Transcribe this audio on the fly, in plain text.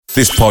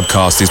This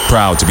podcast is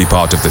proud to be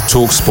part of the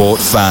TalkSport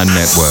Fan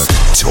Network.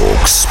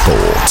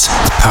 TalkSport.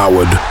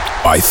 Powered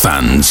by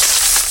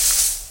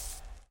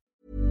fans.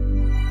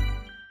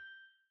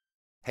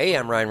 Hey,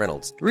 I'm Ryan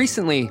Reynolds.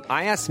 Recently,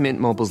 I asked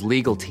Mint Mobile's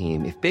legal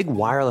team if big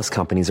wireless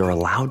companies are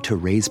allowed to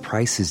raise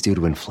prices due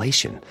to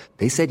inflation.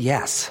 They said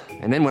yes.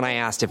 And then when I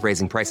asked if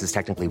raising prices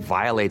technically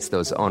violates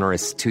those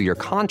onerous two-year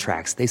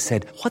contracts, they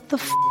said, "What the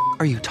f***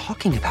 are you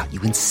talking about,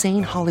 you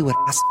insane Hollywood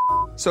ass?"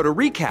 So to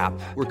recap,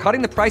 we're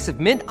cutting the price of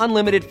Mint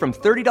Unlimited from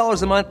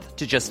 $30 a month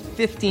to just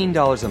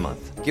 $15 a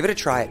month. Give it a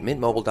try at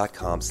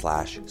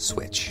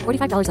mintmobile.com/switch.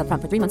 $45 up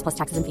front for 3 months plus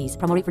taxes and fees.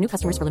 Promo rate for new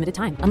customers for limited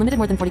time. Unlimited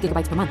more than 40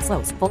 gigabytes per month.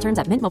 Slows full terms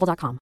at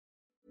mintmobile.com.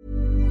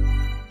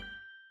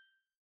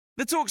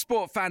 The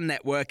TalkSport Fan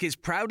Network is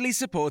proudly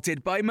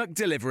supported by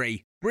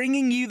McDelivery,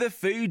 bringing you the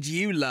food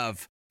you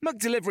love.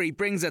 McDelivery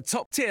brings a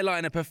top-tier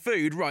lineup of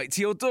food right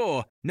to your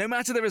door. No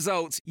matter the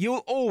result,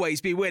 you'll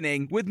always be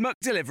winning with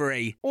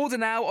McDelivery. Order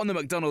now on the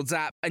McDonald's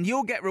app and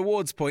you'll get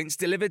rewards points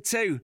delivered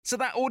too. So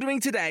that ordering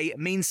today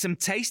means some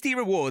tasty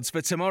rewards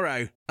for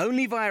tomorrow.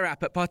 Only via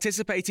app at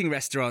participating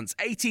restaurants.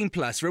 18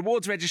 plus.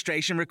 Rewards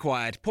registration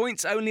required.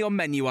 Points only on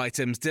menu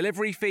items.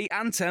 Delivery fee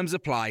and terms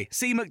apply.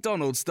 See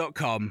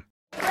mcdonalds.com.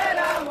 Red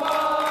and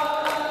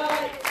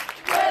white,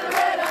 we're the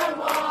red and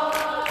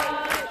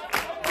white,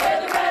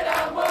 we're the red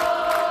and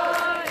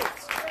white,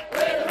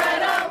 we're the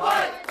red and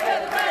white,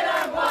 we're the red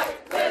and white,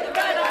 we're the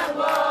red and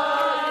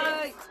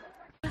white.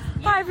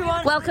 Hi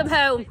everyone. Welcome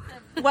home.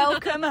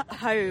 Welcome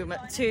home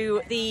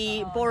to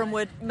the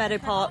Borehamwood Meadow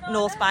Park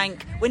North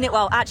Bank. We're in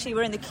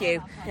the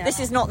queue. Yeah. This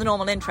is not the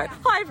normal intro.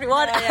 Hi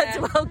everyone,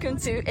 and welcome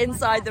to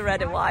Inside the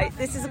Red and White.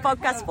 This is a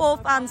podcast for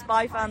fans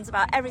by fans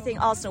about everything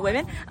Arsenal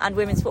women and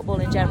women's football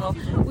in general.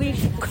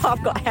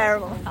 I've got hair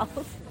on my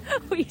mouth.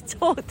 We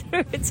talk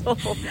through it all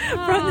from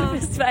the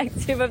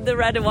perspective of the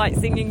Red and White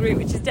singing group,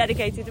 which is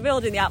dedicated to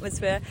building the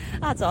atmosphere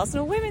at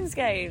Arsenal women's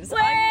games.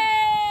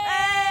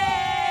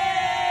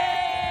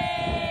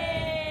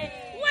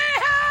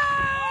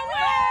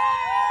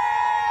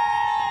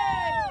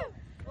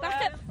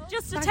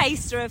 Just a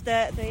taster of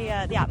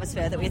the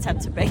atmosphere that we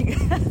attempt to bring.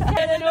 We're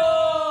the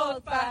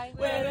North Bank,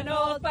 we're the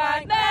North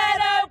Bank,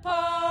 Meadow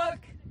Park.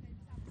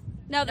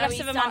 No, the rest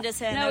of them are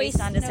here. No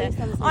Eastlanders here.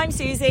 I'm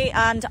Susie,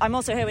 and I'm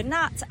also here with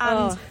Nat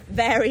and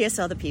various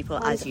other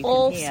people, as you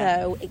can hear.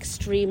 Also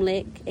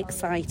extremely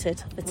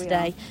excited for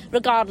today,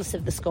 regardless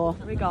of the score.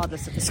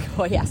 Regardless of the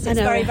score, yes. It's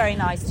very, very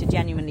nice to be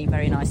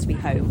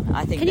home.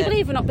 I think. Can you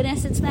believe we've not been here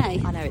since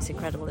May? I know, it's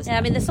incredible, isn't it? Yeah,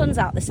 I mean, the sun's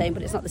out the same,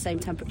 but it's not the same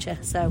temperature.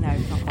 So no,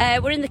 it's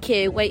not. We're in the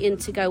queue, waiting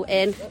to go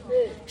in.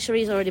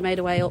 Cherie's already made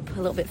her way up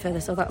a little bit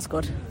further, so that's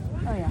good.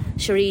 Oh, yeah.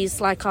 Cherie's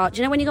like do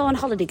you know when you go on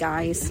holiday,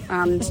 guys,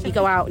 and you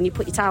go out and you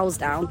put your towels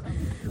down?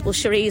 Well,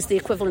 Cherie's the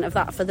equivalent of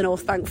that for the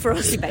North Bank for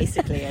us. She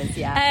basically is,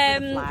 yeah.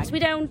 So we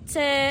don't...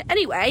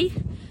 anyway,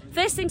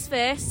 first things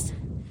first,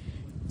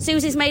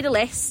 Susie's made a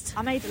list.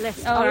 I made a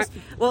list. Right.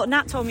 Well,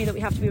 Nat told me that we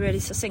have to be really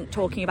succinct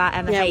talking about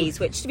Emma Hayes,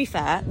 which, to be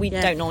fair, we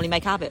don't normally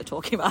make a habit of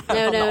talking about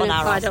her on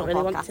our I don't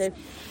really podcast. want to.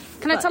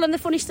 Can I tell them the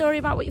funny story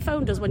about what your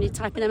phone does when you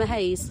type in Emma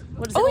Hayes?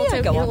 What does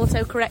it go on. It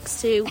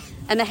auto-corrects to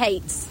Emma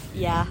Hates.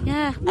 Yeah.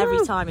 Yeah.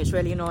 Every time, it's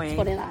really annoying.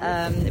 Funny,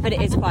 that. But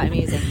it is quite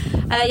amusing.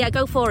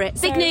 Go for it.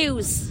 Big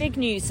news. Big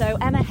news. So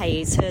Emma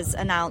Hayes has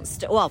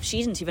announced, well,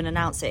 she didn't even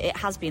announce it. It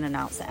has been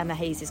announced that Emma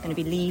Hayes is going to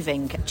be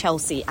leaving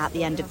Chelsea at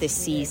the end of this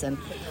season.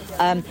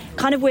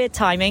 Kind of weird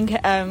timing.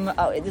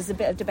 There's a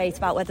bit of debate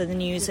about whether the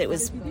news, it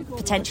was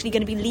potentially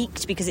going to be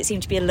leaked because it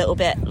seemed to be a little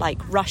bit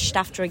rushed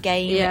after a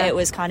game. Yeah. It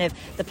was kind of,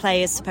 the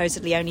players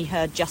supposedly only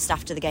heard just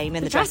after the game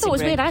in the dressing room. I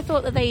thought it was weird. I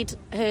thought that they'd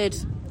heard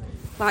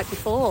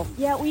before.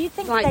 Yeah, well, you'd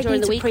think like they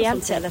need to the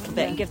preempt it a little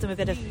bit and give them a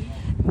bit of,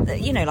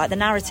 the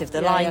narrative, the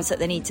lines that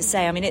they need to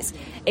say. I mean,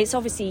 it's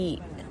obviously,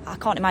 I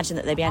can't imagine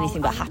that they'd be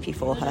anything but happy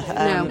for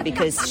her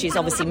because she's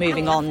obviously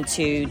moving on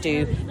to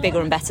do bigger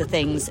and better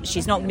things.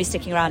 She's not going to be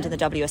sticking around in the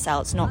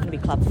WSL. It's not going to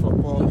be club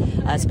football.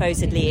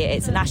 Supposedly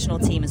it's a national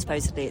team and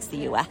supposedly it's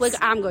the US. Well,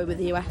 I'm going with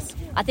the US.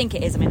 I think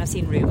it is. I mean, I've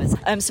seen rumours.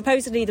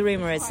 Supposedly the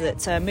rumour is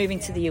that moving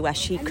to the US,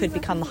 she could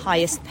become the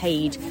highest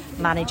paid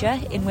manager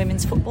in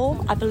women's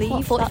football, I believe.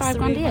 What, 45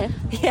 grand a year?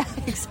 Yeah,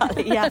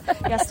 exactly.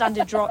 Yeah,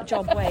 standard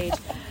job wage.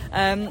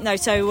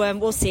 So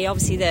we'll see.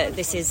 Obviously,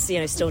 this is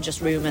still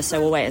just rumour,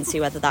 so we'll wait and see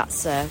whether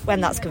that's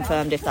when that's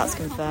confirmed, if that's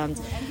confirmed.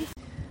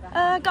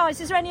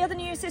 Guys, is there any other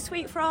news this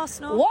week for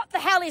Arsenal? What the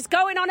hell is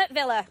going on at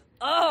Villa?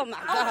 Oh my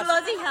God! Oh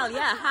bloody hell!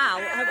 Yeah, how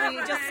have we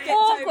just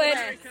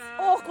skipped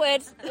awkward?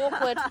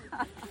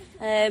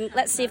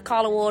 Let's see if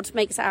Carla Ward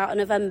makes it out in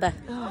November.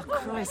 Oh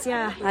Christ,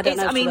 yeah. I don't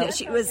know. I mean,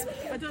 she was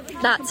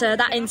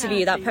that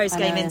interview, that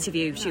post-game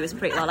interview. She was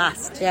pretty well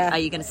asked. Yeah. Are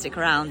you going to stick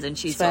around? And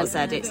she sort of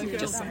said it's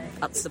just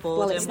up to the board.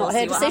 Well, it's not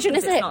her decision,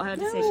 is it? It's not her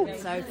decision.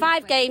 So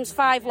 5 games,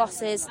 5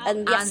 losses,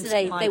 and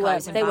yesterday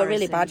they were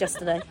really bad.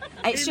 Yesterday,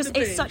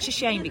 it's such a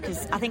shame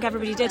because I think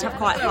everybody did have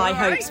quite high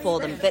hopes for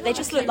them, but they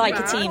just look like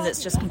a team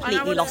that's just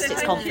completely lost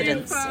its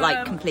confidence,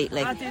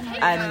 completely.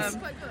 And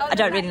I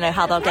don't really know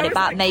how they'll get it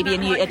back. Maybe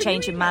a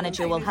change in manager.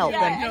 schedule will help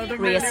them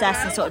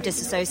reassess and sort of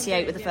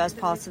disassociate with the first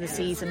part of the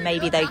season.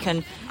 Maybe they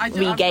can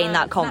regain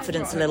that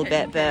confidence a little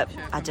bit, but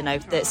I don't know,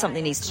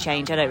 something needs to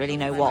change. I don't really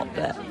know what,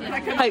 but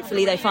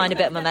hopefully they find a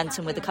bit of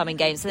momentum with the coming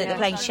games. I think they're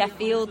playing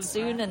Sheffield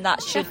soon, and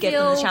that should give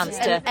them the chance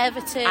to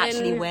Everton,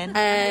 actually win.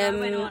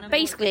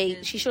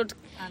 Basically, she should.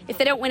 If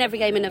they don't win every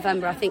game in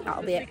November, I think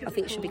that'll be it. I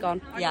think it should be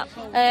gone. Yeah.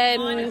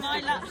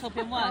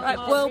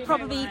 We'll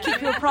probably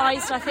keep you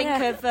apprised, I think,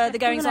 of the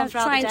goings on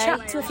throughout the day. Try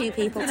and chat to a few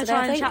people today.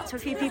 Try and chat to a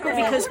few people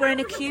because we're in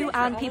a queue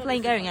and people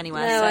ain't going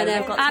anywhere. No, so I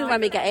know. And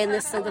when we get in,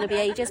 there's still going to be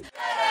ages.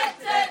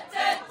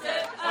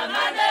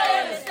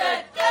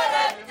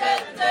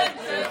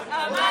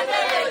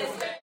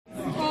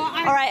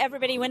 All right,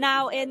 everybody, we're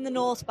now in the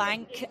North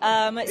Bank.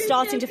 It's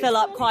starting to fill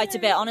up quite a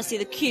bit. Honestly,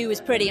 the queue is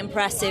pretty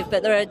impressive,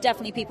 but there are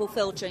definitely people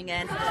filtering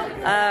in.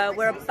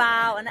 We're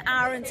about an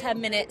hour and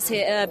 10 minutes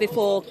here,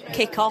 before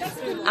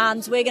kick-off,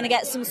 and we're going to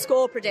get some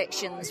score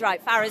predictions.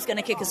 Right, Farah's going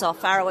to kick us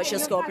off. Farah, what's your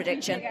score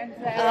prediction?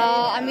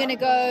 I'm going to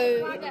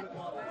go...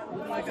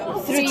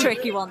 It's a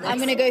tricky one, this. I'm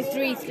going to go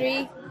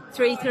 3-3.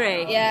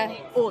 3-3? Yeah.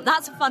 Oh,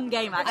 that's a fun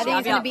game, actually.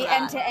 I think it's going to be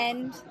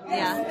end-to-end.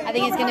 Yeah. I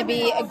think it's going to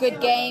be a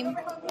good game,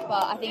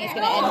 but I think it's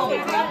going to end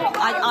 3-3.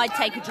 I'd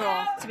take a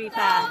draw, to be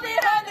fair. Go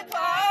behind the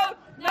cloud.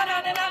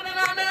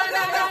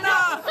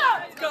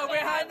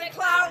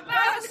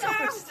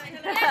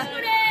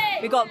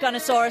 We've got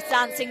Gunnosaurus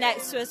dancing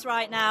next to us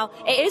right now.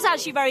 It is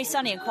actually very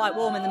sunny and quite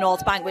warm in the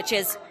North Bank, which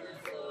is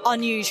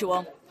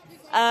unusual.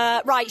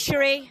 Right,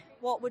 Cherie,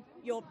 what would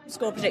your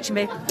score prediction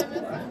be?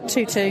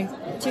 2-2.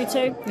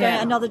 2-2?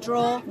 Yeah. Another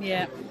draw?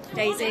 Yeah.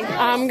 Daisy?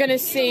 I'm going to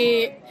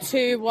say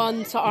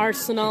 2-1 to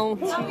Arsenal.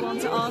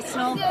 2-1 to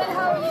Arsenal.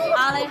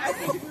 Alice?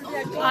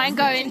 I'm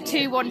going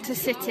 2-1 to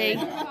City.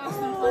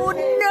 Oh,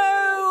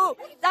 no!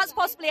 That's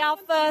possibly our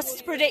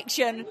first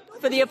prediction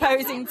for the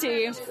opposing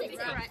team.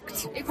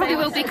 It probably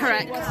will be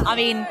correct. I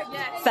mean,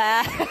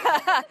 fair.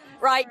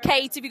 Right,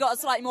 Kate, have you got a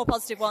slightly more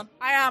positive one?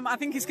 I am. I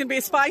think it's going to be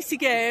a spicy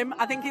game.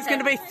 I think it's going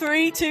to be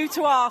 3-2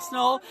 to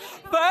Arsenal.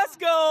 First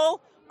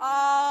goal,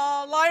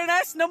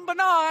 Lioness number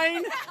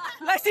 9,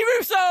 Leslie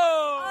Russo.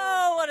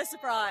 Oh, what a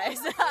surprise.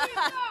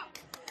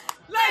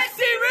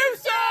 Leslie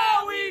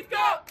Russo, we've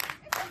got.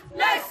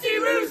 Leslie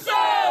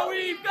Russo,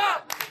 we've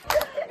got.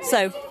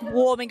 So,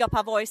 warming up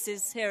our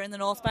voices here in the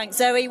North Bank.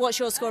 Zoe, what's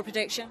your score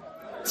prediction?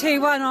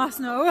 2-1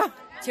 Arsenal.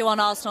 2-1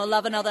 Arsenal.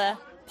 Love another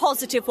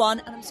positive one.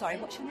 And I'm sorry,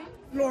 what's your name?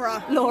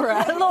 Laura,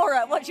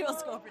 what's your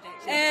score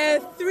prediction?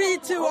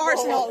 3-2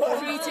 Arsenal.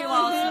 3-2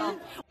 Arsenal.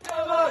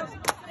 Come on,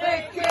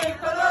 Vicky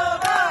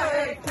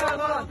Paloma, come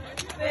on,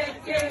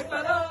 Vicky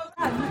Paloma.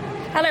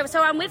 Hello,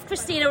 so I'm with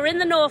Christina. We're in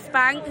the North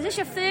Bank. Is this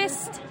your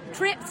first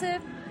trip to...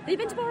 Have you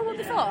been to Borehamwood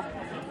before?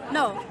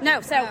 No,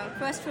 so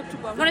First trip to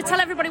Bournemouth. I want to tell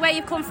everybody where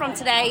you've come from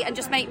today and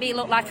just make me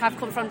look like I've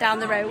come from down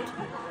the road.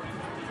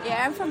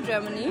 Yeah, I'm from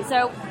Germany.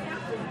 So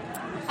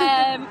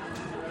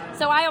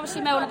I obviously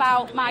moan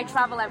about my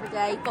travel every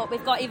day, but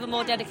we've got even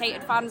more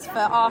dedicated fans for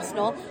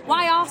Arsenal.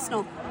 Why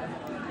Arsenal?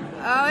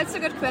 Oh, it's a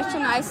good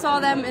question. I saw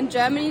them in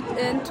Germany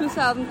in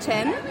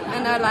 2010,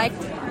 and I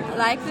liked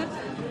it,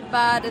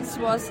 but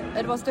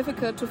it was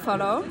difficult to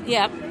follow.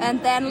 Yeah.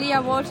 And then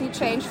Leah Wolty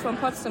changed from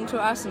Potsdam to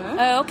Arsenal.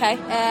 Oh, okay.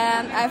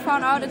 And I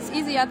found out it's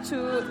easier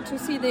to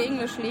see the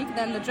English league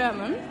than the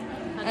German.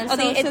 And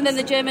than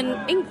the German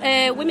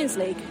Women's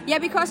League? Yeah,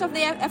 because of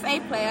the FA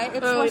player,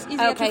 it was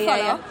easier to follow.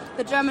 Yeah.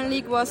 The German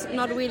league was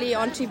not really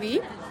on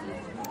TV.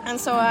 And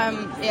so I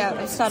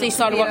started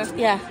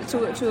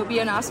to be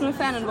an Arsenal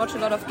fan and watch a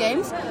lot of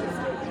games.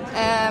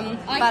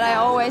 But I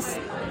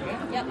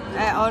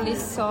only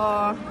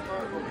saw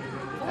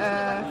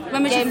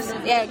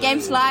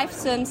games live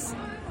since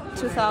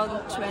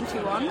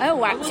 2021. Oh,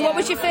 wow. So what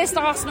was your first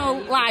Arsenal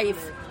live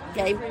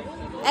game?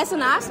 As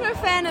an Arsenal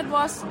fan, it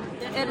was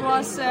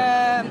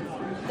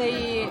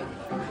the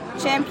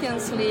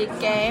Champions League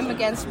game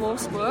against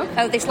Wolfsburg.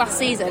 Oh, this last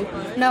season?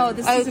 No,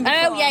 this season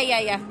before. Oh,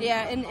 yeah.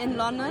 Yeah, in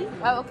London.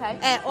 Oh, okay.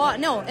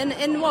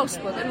 In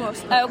Wolfsburg.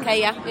 Oh,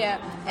 okay, yeah. Yeah.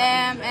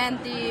 And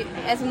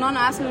as a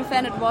non-Arsenal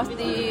fan, it was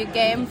the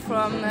game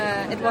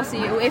it was the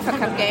UEFA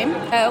Cup game.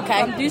 Oh,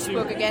 okay. From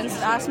Duisburg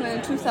against Arsenal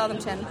in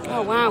 2010.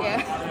 Oh, wow.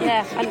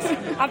 Yeah. And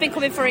I've been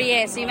coming for a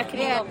year, so you're making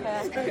me look.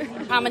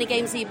 How many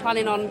games are you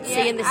planning on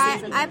seeing this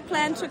season? I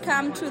plan to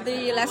come to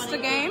the Leicester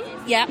game.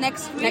 Yeah.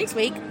 Next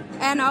week.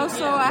 And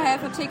also I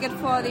have a ticket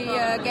for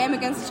the game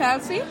against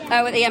Chelsea.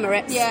 Oh, at the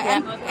Emirates.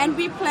 Yeah. And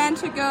we plan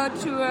to go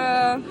to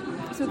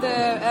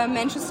the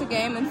Manchester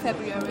game in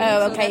February.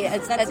 Oh, okay.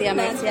 That's at the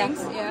Emirates, yeah.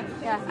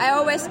 I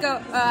always go.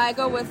 I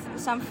go with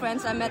some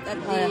friends I met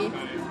at the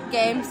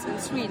games in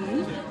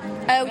Sweden.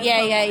 Oh,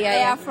 yeah.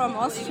 They are from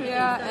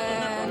Austria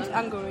and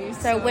Hungary.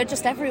 So we're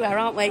just everywhere,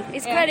 aren't we?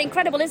 It's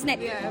incredible, isn't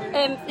it?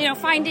 Yeah.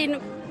 Finding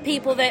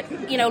people that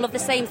love the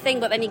same thing,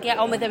 but then you get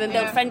on with them and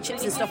build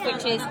friendships and stuff,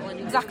 which is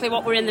exactly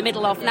what we're in the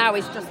middle of now.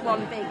 Is just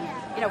one big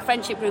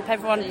friendship group.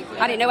 Everyone,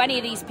 I didn't know any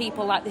of these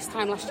people like this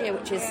time last year,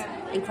 which is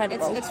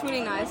incredible. It's really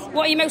nice.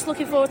 What are you most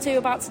looking forward to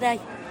about today?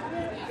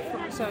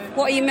 Sorry.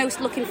 What are you most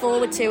looking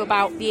forward to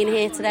about being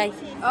here today?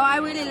 Oh, I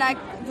really like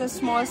the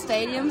small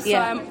stadium, so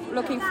I'm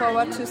looking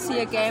forward to see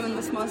a game in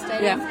the small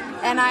stadium. Yeah.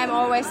 And I'm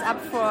always up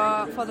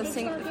for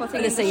singing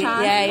the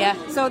chant. Yeah.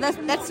 So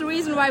that's the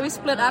reason why we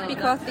split up,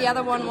 because the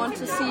other one want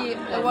to see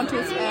the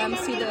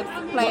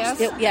players.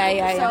 So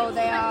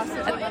they are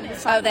sitting on the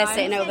sideline. They're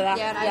sitting over there.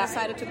 Yeah, and I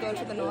decided to go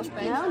to the North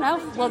Bank. No.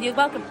 Well, you're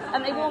welcome.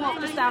 And they warm up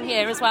just down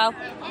here as well.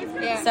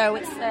 Yeah. So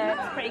it's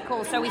pretty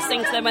cool. So we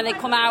sing to them when they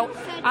come out.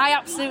 I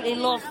absolutely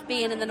love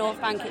being in the North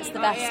Bank. It's the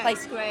best place.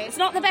 It's great. It's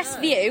not the best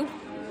view.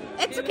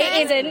 It's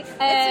okay. It isn't. It's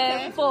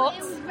okay. But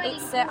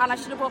it's and I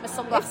should have brought my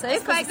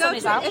sunglasses. If I go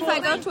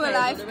to a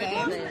live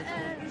game,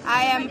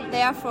 I am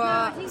there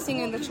for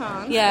singing the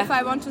chants. Yeah. If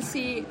I want to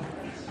see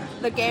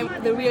the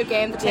real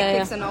game, the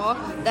tactics and all,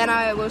 then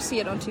I will see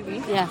it on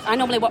TV. Yeah, I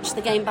normally watch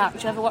the game back. Do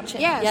you ever watch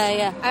it? Yes.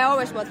 Yeah. I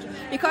always watch it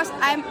because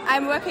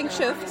I'm working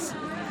shifts,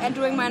 and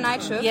during my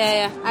night shifts,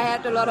 I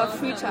had a lot of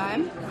free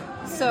time,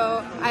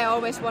 so I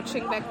always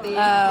watching back the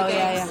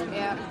games.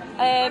 Yeah.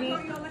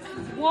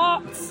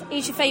 What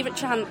is your favourite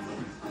chant?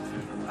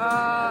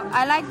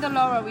 I like the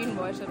Laura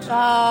Wienbeute. Oh,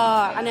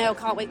 I know,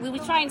 can't wait. We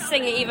try and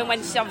sing it even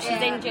when she's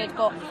injured,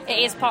 but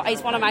it's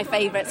one of my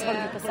favourites,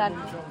 100%.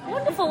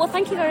 Wonderful, well,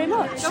 thank you very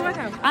much. You're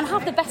welcome. And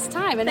have the best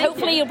time, and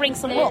hopefully you'll bring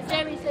some luck.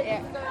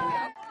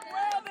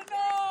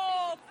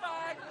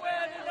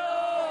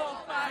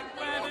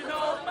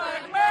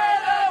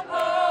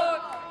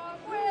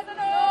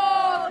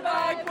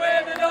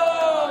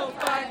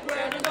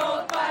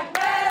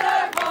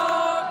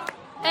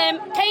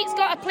 Kate's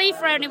got a plea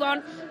for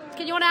anyone.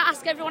 Can you want to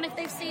ask everyone if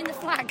they've seen the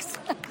flags?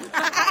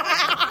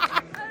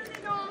 I've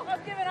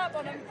given up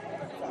on them.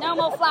 No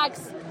more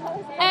flags.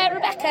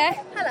 Rebecca.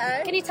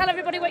 Hello. Can you tell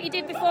everybody what you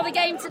did before the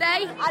game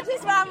today? I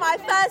just ran my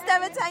first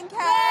ever 10K.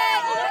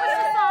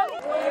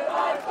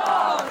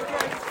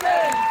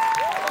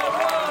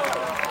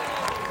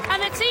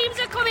 And the teams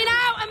are coming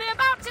out and they're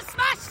about to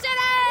smash today!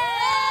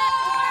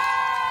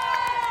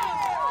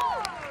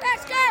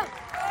 Let's go!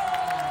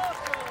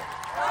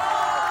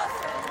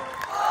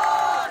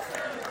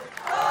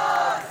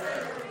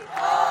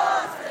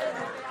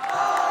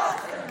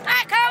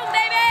 Back home,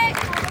 baby!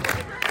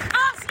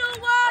 Arsenal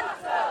 1,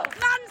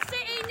 Man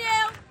City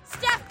 0.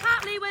 Steph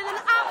Catley with an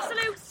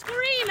absolute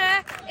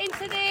screamer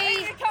into the...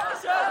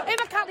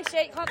 Emma Catley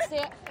shake, you can't see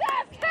it.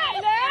 Steph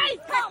Catley!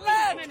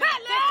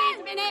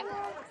 15th minute.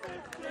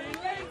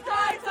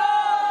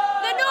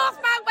 The North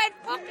Bank went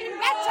fucking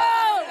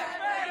metal!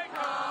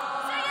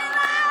 Sing it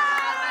loud!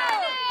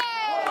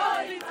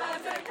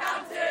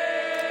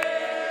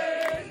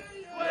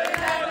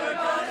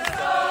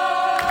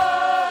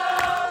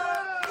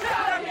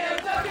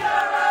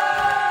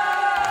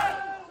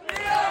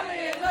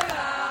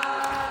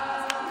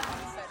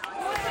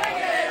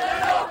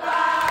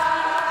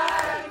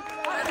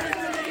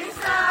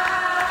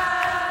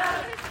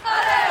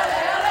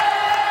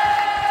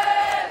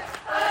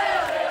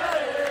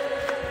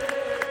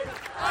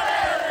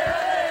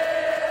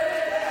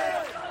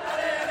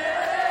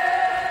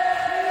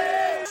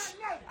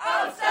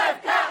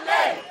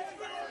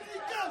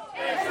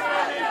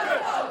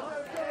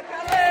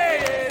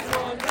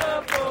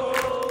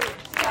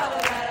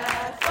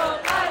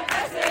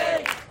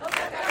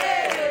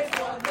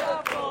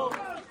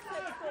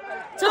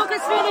 Talk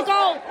us through the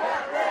goal.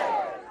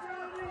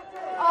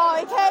 Oh,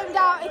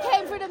 it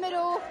came through the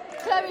middle.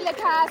 Chloe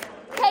Lacasse,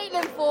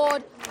 Caitlin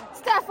Ford,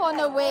 Steph on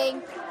the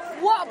wing.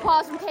 What a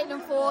pass from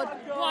Caitlin Ford.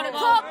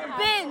 Top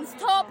bins.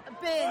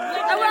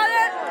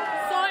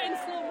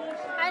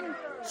 And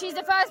she's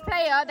the first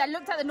player that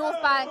looked at the North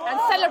Bank and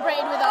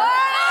celebrated with us.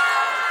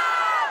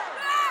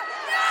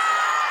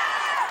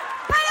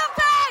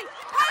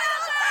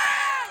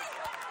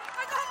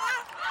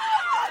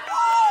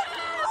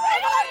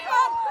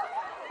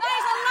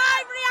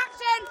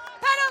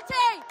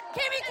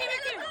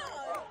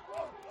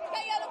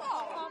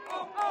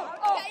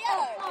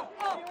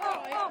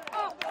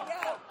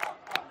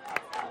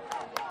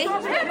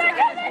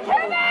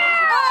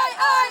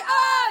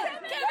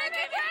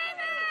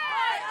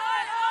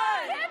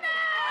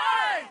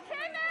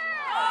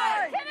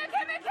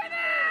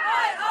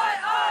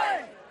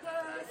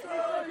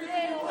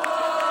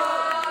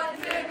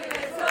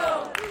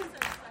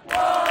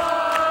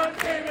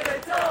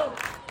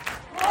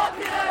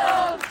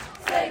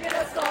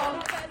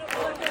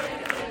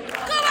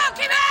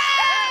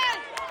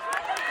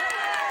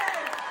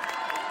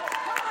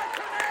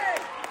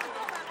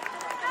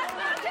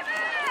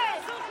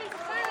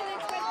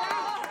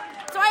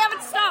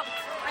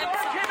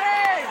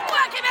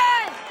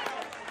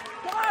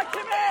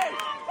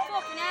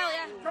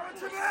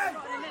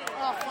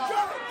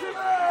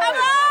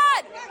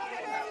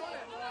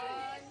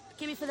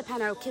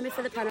 Kimmy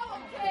for the penalty.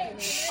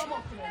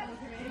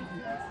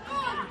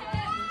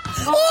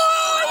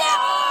 Oh,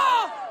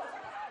 yeah!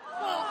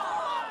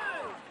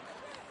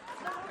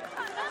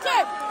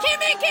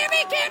 Kimmy!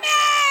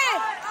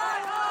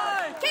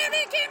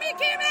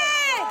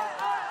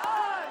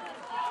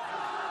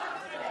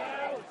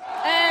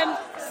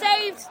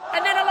 Saved,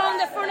 and then along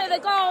the front of the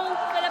goal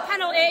for the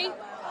penalty.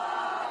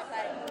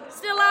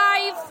 Still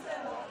live.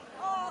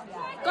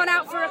 Gone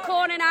out for a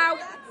corner now.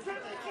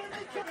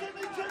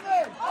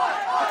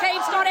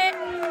 McCabe's got it.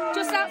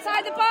 Just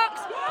outside the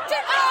box.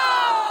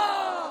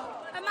 Oh!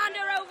 Amanda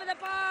over the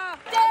bar.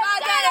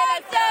 Amanda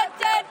Ellison.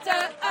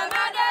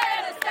 Amanda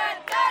Ellison.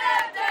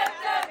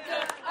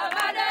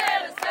 Amanda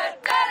Ellison.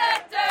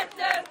 Amanda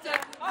Ellison.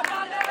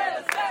 Amanda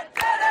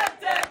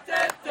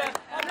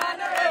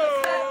Ellison.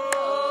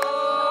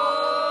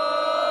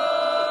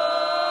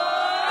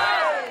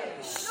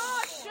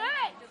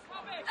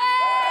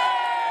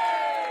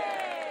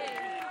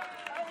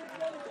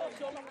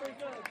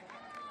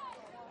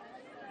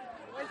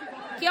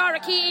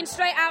 Kiara Keating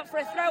straight out for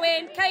a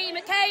throw-in. Katie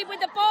McCabe with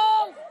the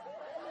ball.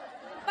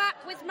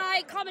 Back with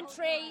my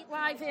commentary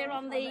live here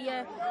on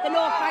the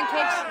North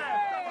Bankage.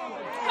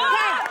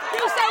 Okay,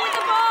 Russo with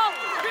the ball.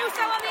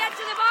 Russo on the edge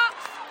of the box.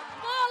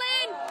 Ball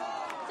in.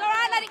 It's all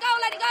right, let it go,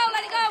 let it go,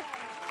 let it go.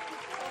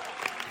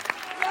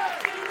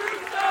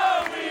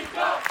 Russo, we've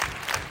got.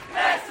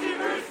 Messi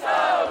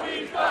Russo,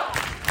 we've got.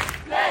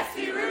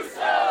 Messi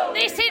Russo.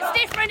 This hits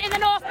different in the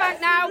North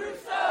Bank now.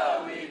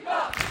 Russo, we've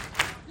got.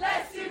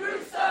 Messi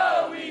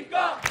Russo, we've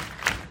got.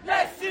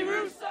 Messi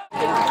Russo.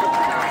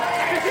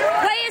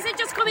 Players are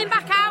just coming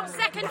back out.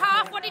 Second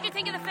half. What did you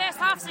think of the first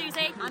half,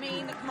 Susie? I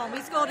mean, come on, we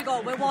scored a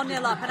goal. We're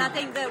 1-0 up, and I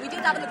think that we did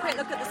have a quick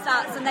look at the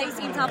stats, and they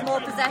seem to have more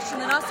possession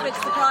than us, which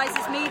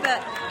surprises me.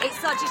 But it's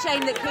such a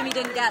shame that Kimi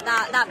didn't get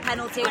that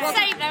penalty. Good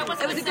save, though,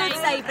 wasn't it? It was a good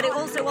save, but it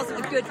also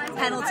wasn't a good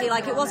penalty.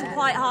 Like, it wasn't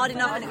quite hard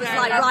enough, and it was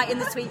like right in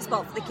the sweet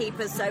spot for the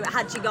keepers. So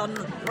had she gone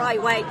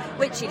right way,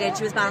 which she did,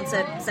 she was bound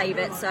to save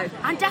it. So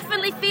I'm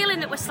definitely feeling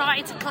that we're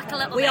starting to click a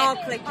little bit. We are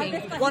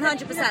clicking,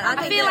 100%.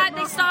 I feel like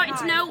they're starting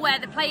to know where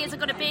the players are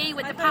going to be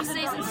with the passes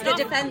and stuff.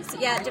 The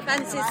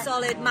defence is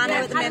solid. Manu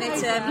at the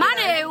minute.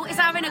 Manu is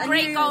having a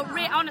great goal.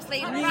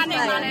 Honestly, brand new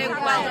Manu.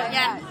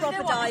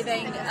 Proper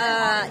diving.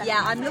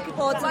 I'm looking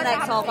forward to the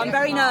next half. I'm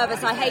very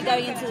nervous. I hate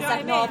going into the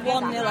second half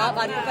 1-0 up.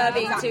 I'd prefer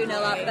being 2-0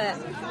 up, but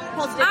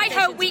positive. I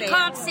hope we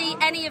can't see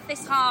any of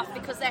this half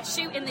because they're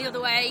shooting the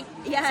other way.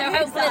 Yeah, so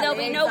hopefully there'll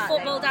be no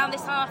football down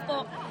this half.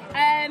 But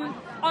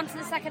on to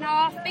the second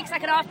half, big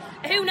second half.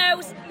 Who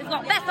knows? They've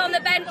got Beth on the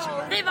bench,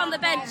 Viv on the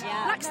bench,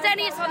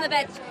 Blackstenius on the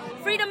bench,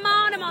 Frida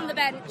Marnham on the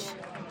bench.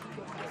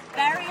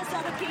 Various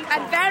other people.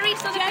 And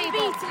various other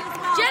people.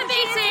 Jen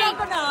Beattie.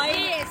 Number 9.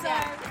 He is,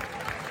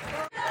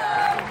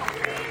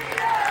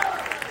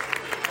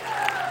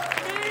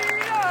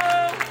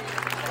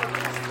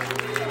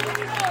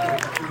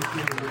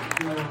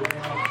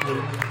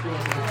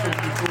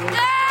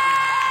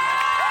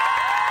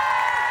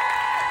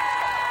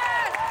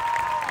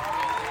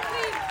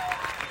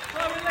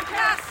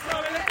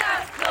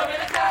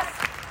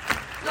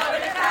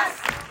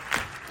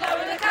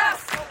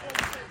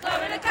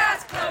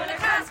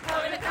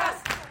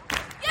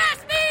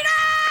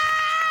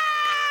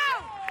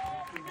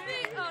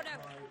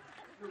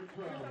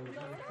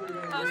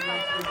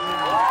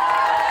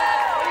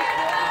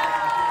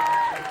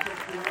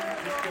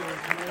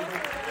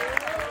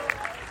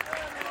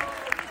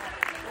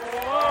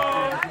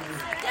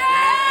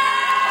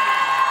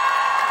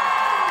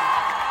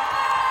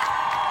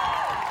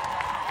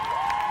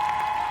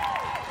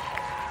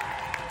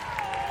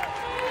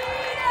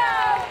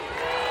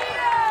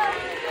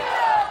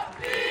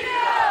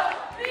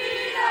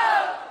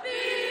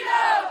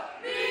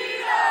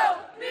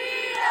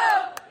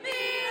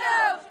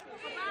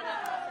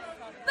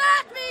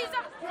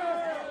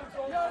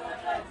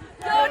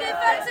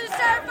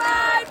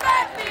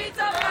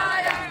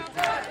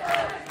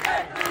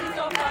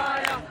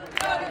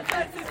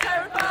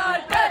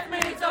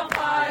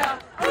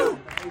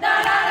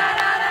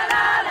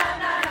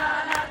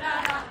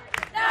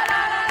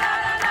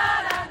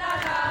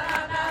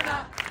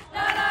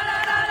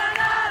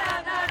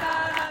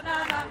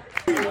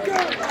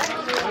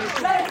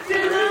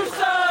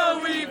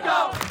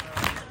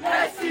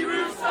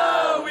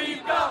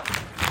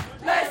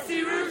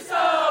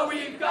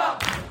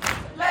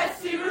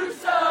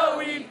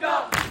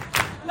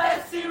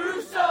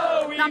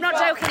 I'm not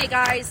joking here,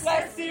 guys.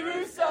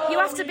 You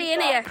have to be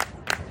in here.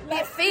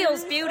 It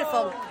feels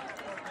beautiful.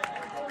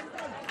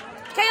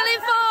 Caitlin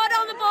Ford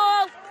on the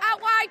ball.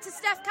 Out wide to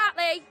Steph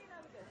Catley,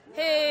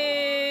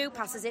 who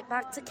passes it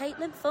back to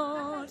Caitlin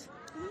Ford.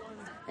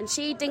 And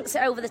she dinks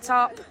it over the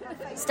top.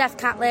 Steph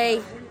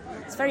Catley.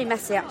 It's very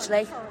messy,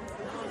 actually.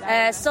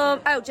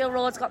 Jill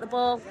Rhodes got the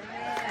ball.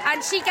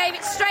 And she gave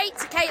it straight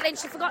to Caitlin.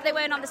 She forgot they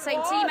weren't on the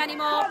same team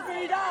anymore.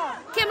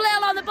 Kim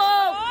Lill on the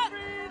ball.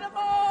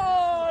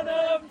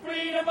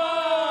 Freedom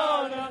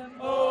on,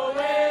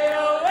 away,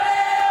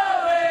 away,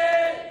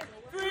 away.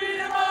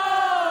 Freedom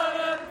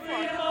on,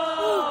 freedom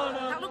on.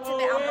 That looked a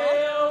bit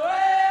handball.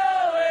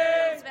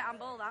 It's a bit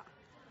handball, that.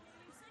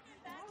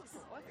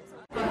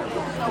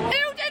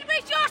 Who did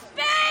we just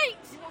beat?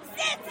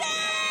 City!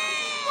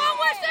 What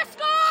was the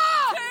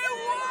score? 2-1!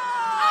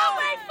 Oh,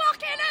 we're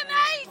fucking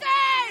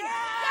amazing!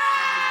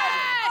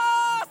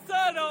 Yes!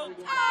 Arsenal!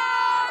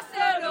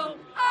 Arsenal!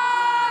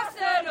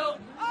 Arsenal!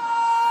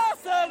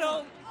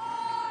 Arsenal!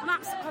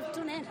 Matt's, I've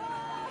done it.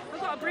 I've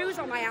got a bruise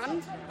on my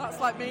hand. That's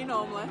like me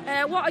normally.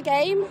 What a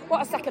game.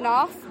 What a second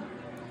half.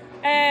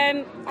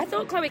 I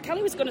thought Chloe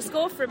Kelly was going to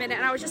score for a minute,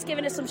 and I was just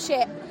giving her some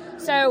shit.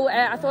 So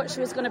I thought she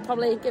was going to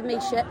probably give me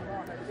shit.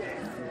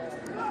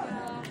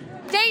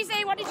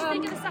 Daisy, what did you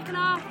think of the second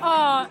half?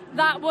 Oh,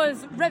 that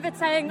was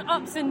riveting,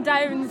 ups and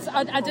downs.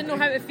 I didn't know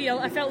how to feel.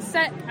 I felt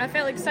sick, I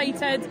felt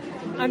excited.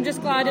 I'm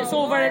just glad it's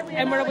over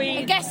and we're away.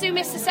 And guess who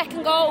missed the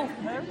second goal?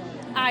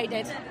 I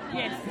did.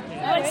 Yes.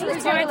 I went to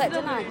the toilet,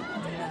 didn't I?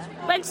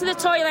 Went to the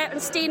toilet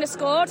and Stina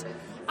scored.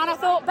 And I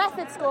thought Beth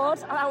had scored,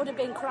 and I would have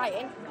been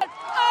crying.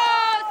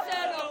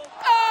 Arsenal!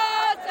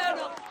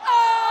 Arsenal!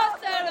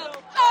 Arsenal!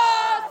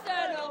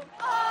 Arsenal!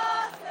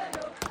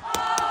 Arsenal!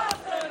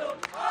 Arsenal!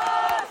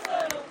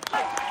 Arsenal!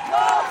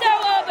 Lotto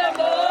woman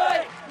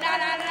boy! Na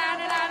na na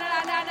na na na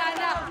na na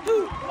na.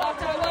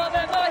 Lotto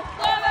woman boy!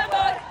 Woman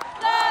boy!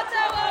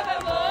 Lotto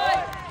woman boy!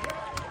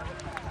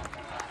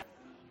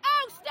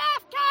 Oh,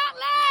 Steph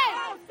Catlin!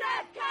 Oh,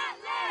 Steph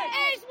Catlin!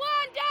 It's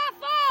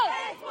wonderful!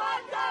 It's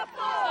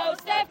wonderful! Oh,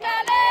 Steph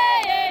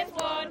Catlin is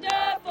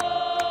wonderful!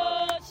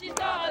 She's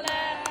got a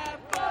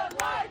left foot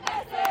like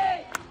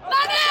Messi!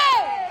 Manu!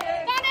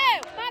 Manu!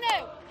 Manu!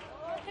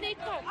 Can he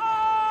go?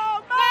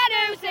 Oh,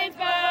 Manu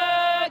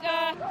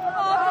Sinsberger!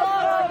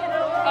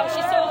 Oh,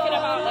 she's talking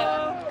about them.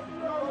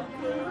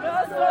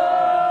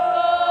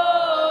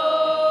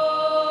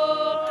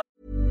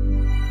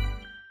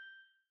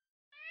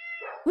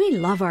 We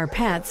love our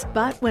pets,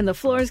 but when the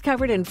floor's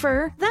covered in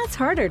fur, that's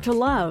harder to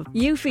love.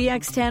 Eufy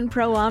X10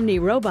 Pro Omni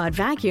Robot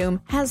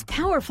Vacuum has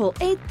powerful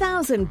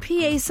 8,000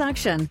 PA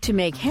suction to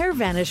make hair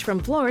vanish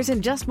from floors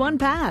in just one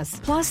pass.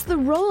 Plus, the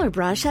roller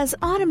brush has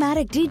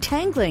automatic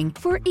detangling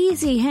for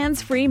easy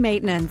hands-free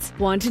maintenance.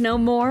 Want to know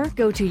more?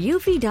 Go to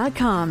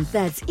eufy.com,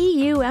 that's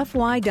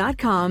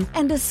EUFY.com,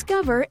 and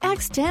discover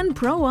X10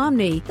 Pro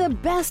Omni, the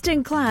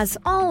best-in-class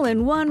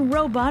all-in-one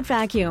robot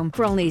vacuum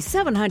for only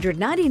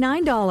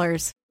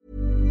 $799.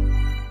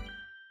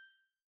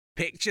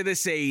 Picture the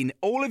scene.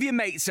 All of your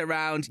mates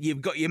around, you've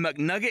got your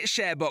McNugget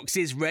share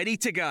boxes ready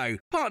to go.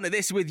 Partner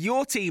this with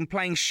your team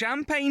playing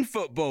champagne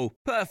football.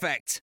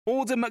 Perfect.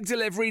 Order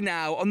McDelivery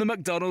now on the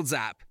McDonald's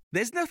app.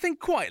 There's nothing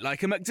quite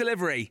like a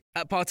McDelivery.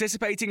 At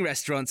participating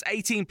restaurants,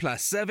 18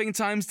 plus, serving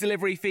times,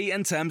 delivery fee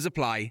and terms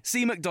apply.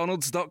 See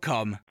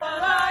mcdonalds.com.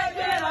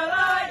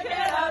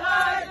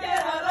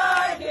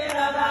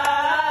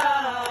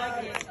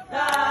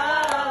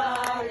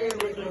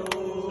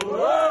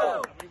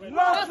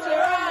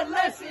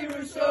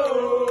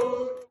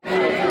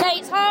 Okay,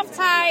 it's half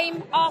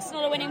time.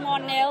 Arsenal are winning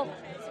 1-0.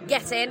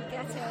 Get in.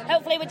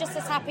 Hopefully we're just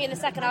as happy in the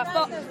second half.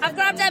 But I've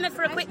grabbed Emma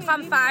for a quick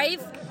fan five.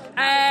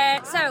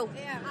 So,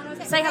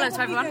 say hello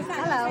to everyone.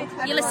 Hello.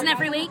 You listen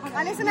every week?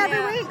 I listen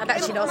every week. I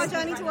bet she does. My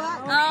journey to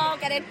work. Oh,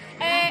 get in.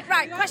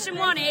 Right, question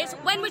one is,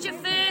 when was your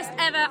first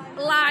ever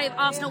live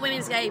Arsenal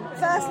women's game?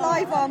 First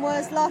live one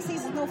was last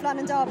season's North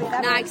London derby.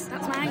 Nice,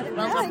 that's mine.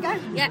 Well done. There you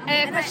go.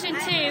 Yeah, question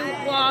two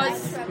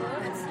was,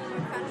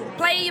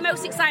 player you're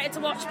most excited to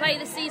watch play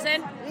this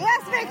season?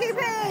 Yes, Vicky P.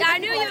 Yeah, I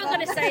knew you were going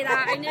to say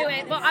that. I knew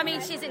it. But, I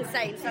mean, she's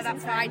insane, so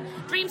that's fine.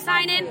 Dream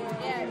signing?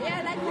 Yeah.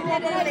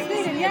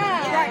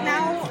 Right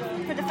now,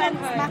 for defence,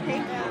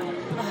 Mappy.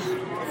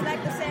 It's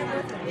like the same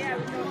with,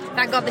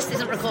 Thank God this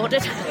isn't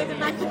recorded.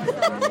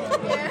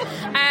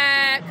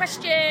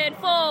 Question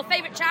four,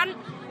 favourite chant?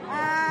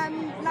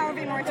 Laura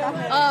V. Morita.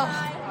 Oh,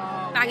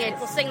 banging.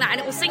 We'll sing that,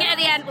 and we'll sing it at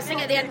the end.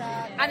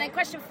 And then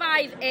question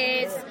five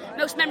is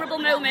most memorable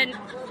moment.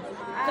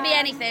 Could be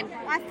anything.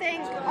 I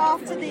think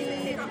after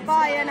the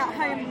Bayern at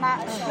home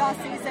match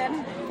last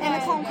season, in the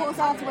concourse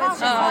afterwards,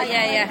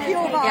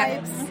 pure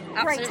vibes,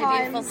 great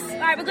times. Beautiful.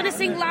 Right, we're going to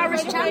sing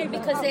Laura's chant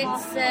because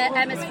it's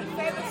Emma's.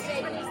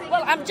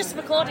 Well, I'm just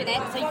recording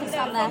it, so you can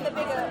stand there.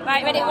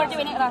 Right, ready? We're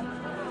doing it now.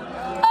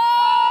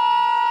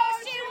 Oh,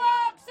 she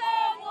walks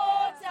on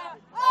water.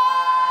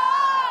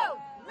 Oh,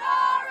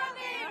 Laura V.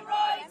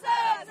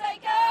 Reuter,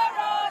 take her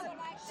on.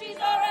 She's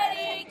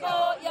already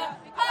caught ya.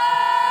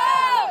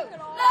 Oh,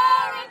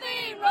 Laura V.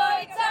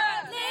 Reuter,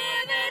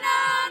 living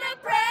on a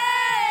prayer.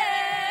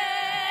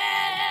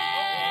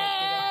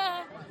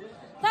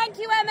 Thank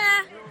you,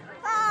 Emma.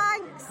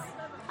 Thanks.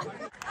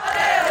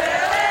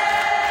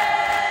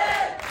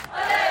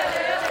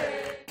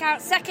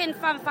 Second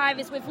fan five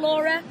is with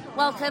Laura.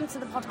 Welcome to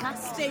the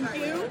podcast. Thank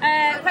you.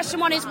 Question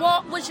one is,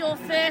 what was your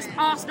first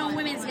Arsenal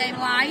women's game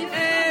live?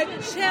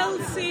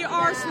 Chelsea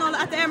Arsenal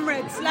at the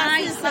Emirates last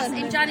season. That's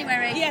in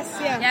January. Yes,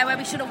 yeah. Yeah, where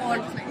we should have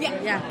won.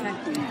 Yeah.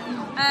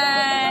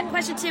 Okay.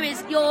 Question two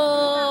is,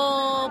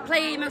 your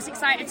player you're most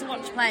excited to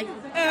watch play?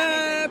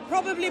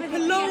 Probably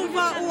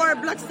Pelova or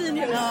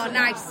Blackstenius. Oh,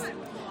 nice.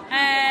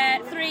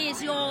 Three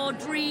is your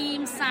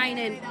dream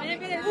signing.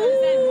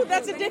 Ooh,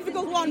 that's a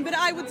difficult one, but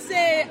I would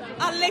say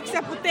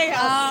Alexa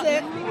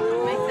Putellas.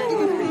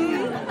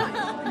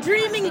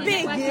 Dreaming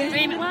big.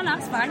 Dreaming, well,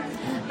 that's fine.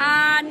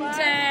 And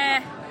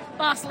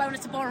Barcelona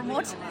to Boreham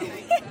Wood.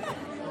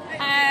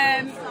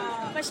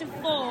 Question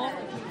four,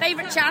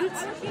 favourite chant?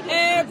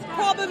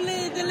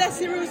 Probably the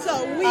Leslie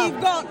Rousseau. We've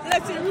got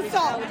Leslie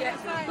Rousseau.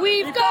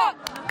 We've got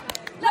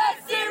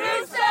Leslie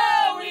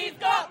Rousseau. We've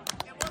got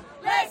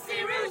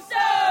Leslie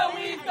Rousseau.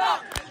 We've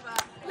got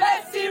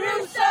Leslie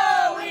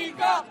Rousseau. We've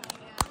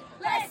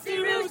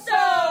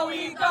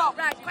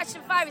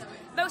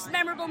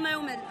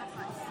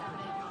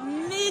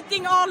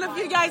meeting all of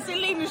you guys in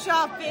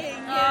Linköping.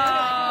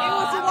 It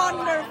was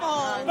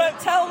wonderful. But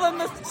tell them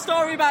the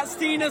story about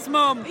Stina's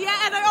mum.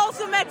 Yeah, and I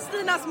also met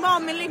Stina's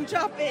mum in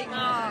Linköping.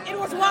 It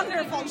was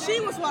wonderful. She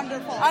was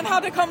wonderful. And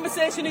had a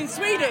conversation in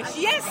Swedish.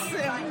 Yes.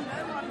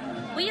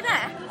 Were you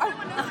there? No.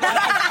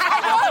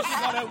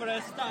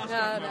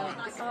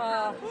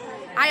 Oh,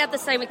 I had the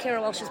same with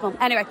Kira Walsh's mum.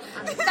 Anyway,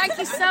 thank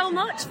you so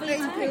much for your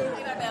time.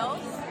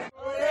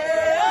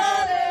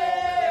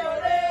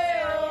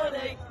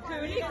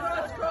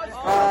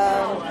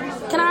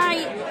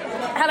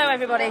 Hello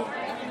everybody.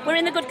 We're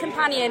in the Good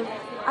Companion.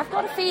 I've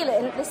got a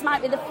feeling this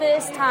might be the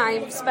first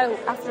time I've spoke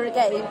after a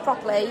game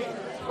properly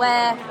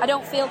where I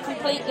don't feel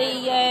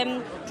completely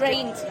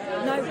drained.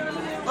 No.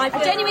 I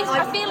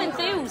feel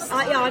enthused.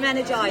 I'm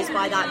energised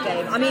by that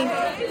game. I mean,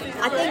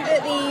 I think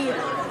that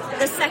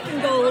the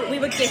second goal, we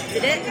were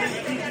gifted it,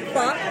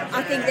 but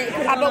I think that it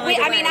could have gone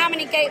either way. How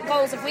many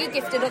goals have we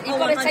gifted? You've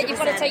got to take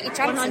your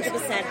chances.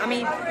 100%. I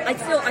mean, I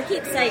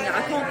keep saying it.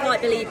 I can't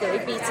quite believe that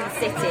we've beaten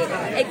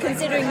City,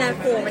 considering their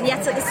form, and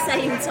yet at the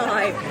same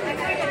time,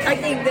 I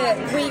think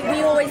that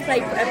we always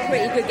play a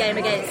pretty good game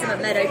against them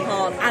at Meadow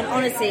Park, and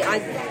honestly,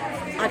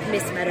 I've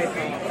missed Meadow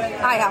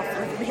Park. I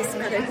have missed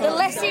Meadow Park. The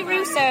Leslie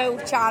Russo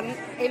chant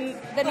in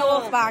the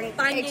North Bank,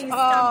 banging, stamping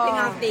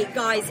our feet,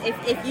 guys.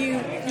 If you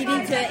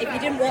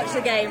didn't watch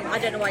the game, I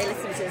don't know why you're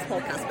listening to this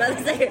podcast, but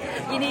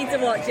you need to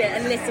watch it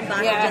and listen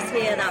back and just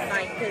hear that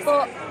bang.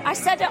 But I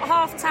said at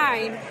half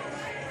time,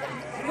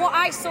 what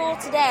I saw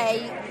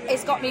today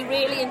has got me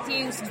really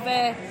enthused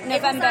for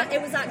November.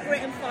 It was that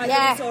grit and fight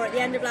that we saw at the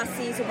end of last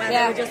season where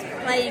they were just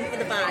playing for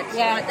the badge.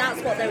 Yeah. Like,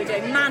 that's what they were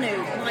doing. Manu,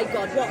 my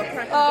God, what a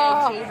cracking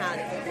game she had.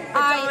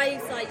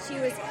 She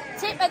was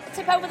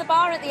tip over the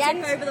bar at the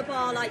end. Tip over the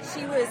bar,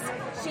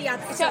 she had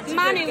such a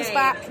Manu's good game.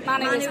 back.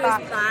 Manu's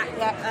back.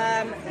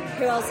 Yeah.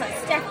 Who else?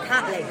 Steph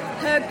Catley.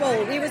 Her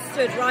goal. We were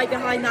stood right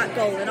behind that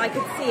goal, and I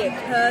could see it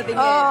curving in.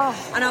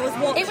 And I was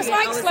watching. It was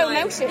like slow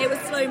motion. It was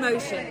slow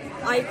motion.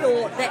 I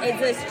thought that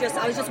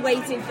I was just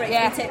waiting for it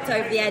to be tipped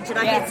over the edge, and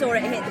I saw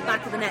it hit the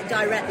back of the net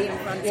directly in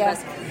front of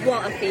us.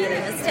 What a feeling.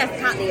 And Steph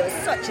Catley, it was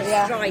such a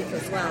strike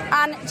as well.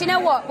 And do you know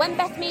what? When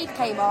Beth Mead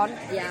came on,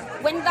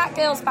 when that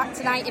girl's back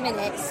to 90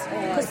 minutes,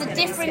 because the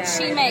difference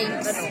she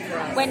makes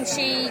when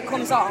she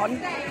comes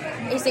on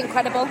is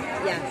incredible.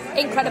 Yeah.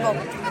 Incredible.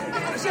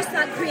 It's just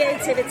that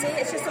creativity.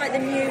 It's just like the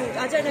new,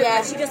 I don't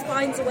know, she just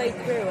finds a way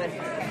through, and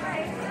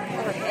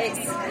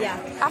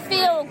I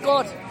feel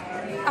good.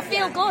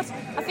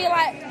 I feel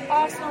like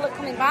Arsenal are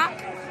coming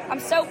back. I'm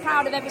so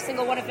proud of every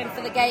single one of them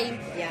for the game.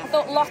 I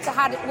thought Lotta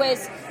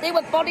they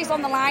were bodies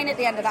on the line at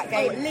the end of that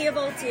game. Leah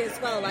Volti as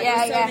well, there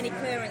were so many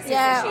clearances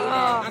that she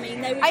had. I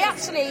mean,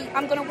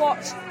 I'm going to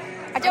watch.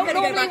 I don't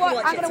normally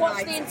watch. I'm going to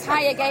watch the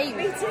entire game.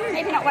 Me too.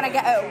 Maybe not when I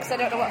get home, because I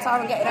don't know what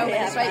time I'm getting home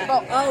this week.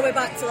 But we're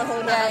back to the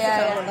whole night.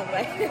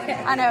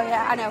 I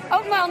know.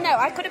 Oh well, no,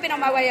 I could have been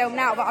on my way home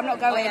now, but I'm not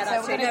going.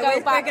 So we're going to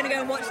go back. We're going to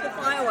go and watch the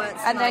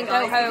fireworks and then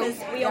go home.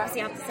 Because we obviously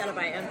have to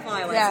celebrate, and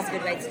fireworks is a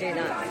good way to do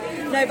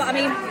that. No, but I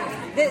mean,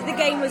 the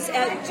game was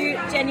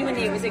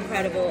genuinely, it was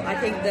incredible. I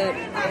think that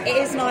it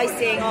is nice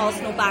seeing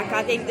Arsenal back.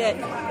 I think that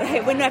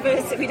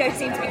we don't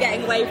seem to be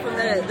getting away from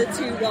the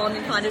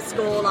 2-1 kind of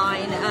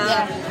scoreline.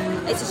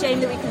 It's a shame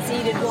that we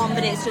conceded one,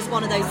 but it's just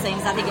one of those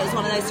things. I think it was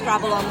one of those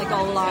scrabble on the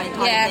goal line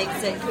kind of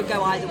things that could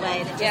go either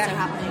way, and it just so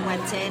happened it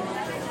went in.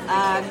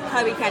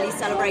 Chloe Kelly's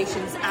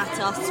celebrations at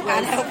us was...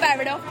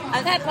 fair enough.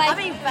 Fair play. I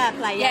mean, fair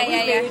play, we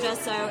booed her,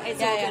 so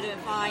it's all good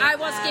and fine.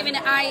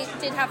 I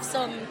did have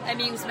some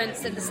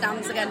amusements in the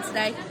stands again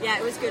today. Yeah,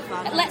 it was good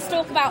fun. Let's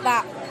talk about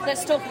that.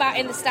 Let's talk about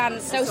in the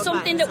stands. So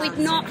something that we've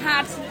not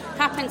had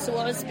happen to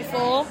us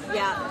before.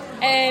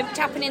 Which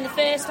happened in the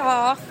first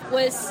half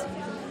was...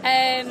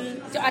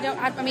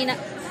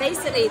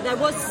 basically there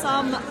was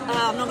some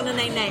I'm not going to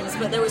name names,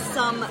 but there was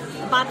some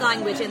bad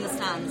language in the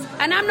stands,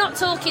 and I'm not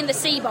talking the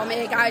C-bomb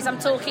here, guys. I'm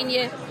talking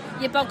your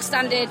bog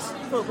standard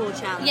football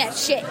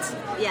chants. Shit.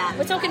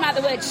 We're talking about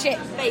the word shit,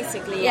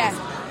 basically. Yes.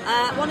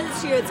 One of the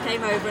stewards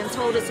came over and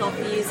told us off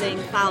for using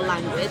foul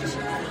language,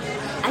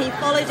 and he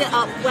followed it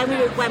up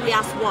when we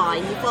asked why.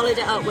 He followed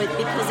it up with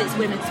because it's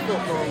women's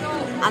football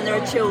and there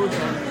are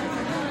children.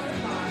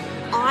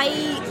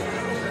 I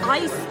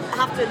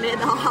have to admit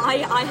that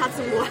I had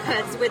some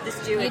words with the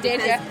steward. You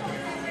did,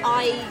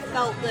 I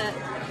felt that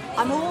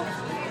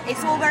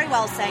it's all very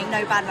well saying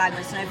no bad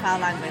language, no foul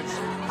language.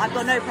 I've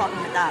got no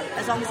problem with that,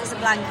 as long as it's a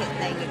blanket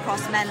thing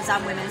across men's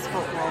and women's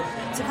football.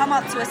 To come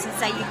up to us and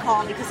say you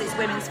can't because it's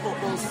women's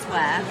football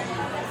swear,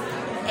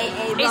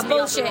 it's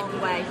bullshit.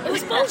 It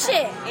was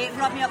bullshit. It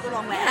rubbed me up the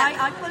wrong way. And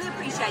I fully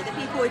appreciate that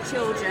people with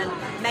children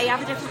may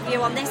have a different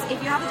view on this.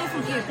 If you have a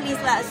different view, please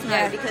let us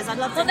know, because I'd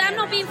love to. Well, I'm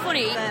not being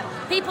funny.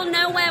 People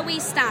know where we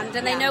stand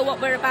and they know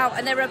what we're about,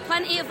 and there are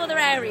plenty of other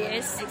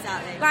areas.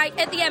 Exactly. Like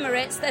at the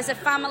Emirates, there's a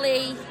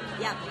family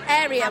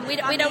area, and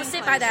we don't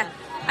sit by there.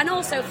 And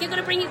also, if you're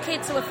going to bring your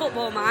kid to a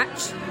football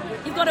match,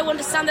 you've got to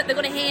understand that they're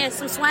going to hear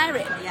some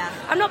swearing.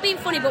 I'm not being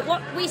funny, but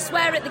what we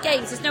swear at the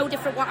games is no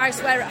different what I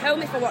swear at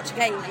home if I watch a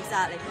game.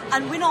 Exactly.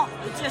 And we're not,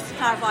 just to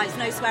clarify, it's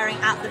no swearing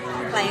at the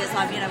players.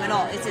 We're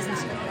not. It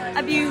isn't.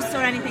 abuse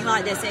or anything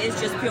like this. It is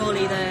just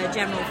purely the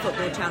general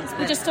football chants.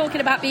 We're just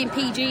talking about being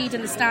PG'd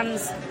in the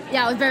stands.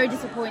 Yeah, I was very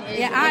disappointed.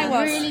 Yeah, I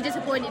was really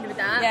disappointed with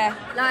that. Yeah,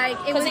 like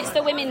because it's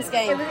the women's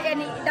game.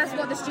 That's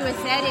what the steward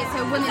said. It's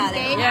a women's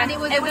game, yeah. and it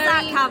was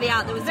that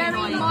caveat that was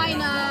very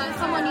minor.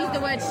 Someone used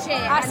the word shit.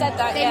 I said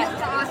that. They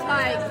looked at us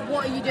like,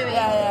 "What are you doing?"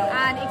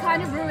 And it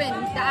kind of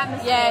ruined the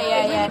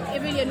atmosphere.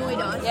 It really annoyed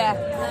us.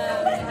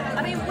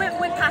 I mean, we're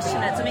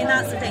passionate. I mean,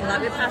 that's the thing.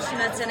 Like, we're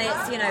passionate, and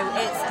it's, you know,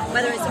 it's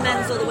whether it's the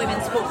men's or the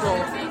women's football,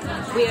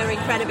 we are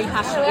incredibly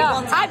passionate. We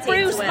want I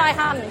bruised my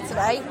hand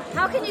today.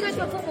 How can you go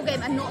to a football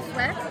game and not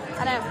swear?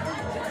 I know.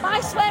 But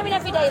I swear in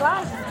everyday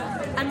life.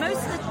 And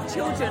most of the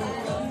children,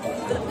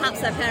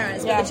 perhaps their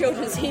parents, but the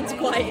children seem to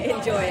quite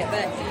enjoy it.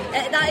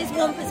 But that is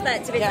one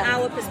perspective. It's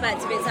our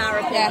perspective. It's our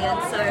opinion.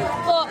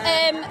 But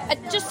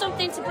just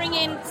something to bring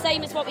in,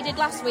 same as what we did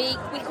last week.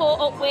 We caught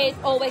up with,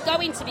 or we're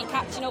going to be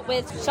catching up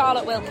with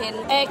Charlotte Wilkin.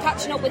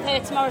 Catching up with her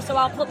tomorrow, so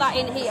I'll put that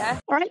in here.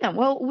 All right then.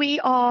 Well, we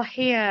are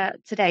here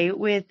today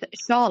with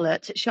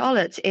Charlotte.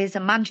 Charlotte is a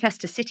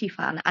Manchester City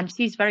fan, and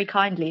she's very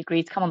kindly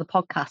agreed to come on the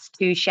podcast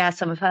to share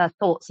some of her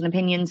thoughts and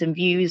opinions and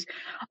views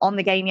on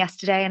the game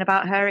yesterday and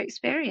about her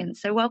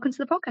experience. So welcome to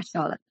the podcast,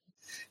 Charlotte.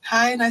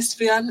 Hi, nice to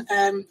be on.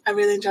 I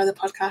really enjoy the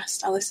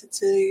podcast. I listened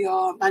to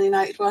your Man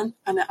United one,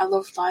 and I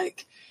love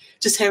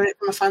just hearing it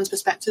from a fan's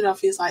perspective.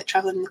 Obviously,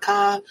 travelling in the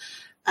car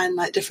and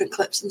different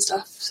clips and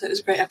stuff. So it was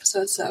a great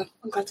episode. So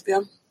I'm glad to be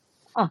on.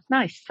 Oh,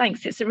 nice.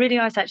 Thanks. It's really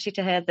nice actually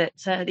to hear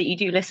that you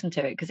do listen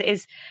to it, because it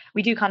is.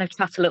 We do kind of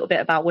chat a little bit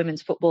about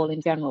women's football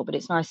in general, but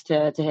it's nice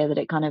to hear that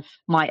it kind of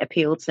might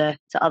appeal to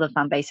other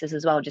fan bases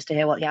as well, just to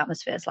hear what the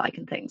atmosphere is like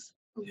and things.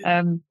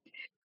 Yeah.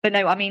 But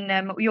no, I mean,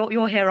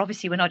 you're here.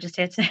 Obviously, we're not just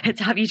here to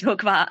have you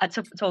talk about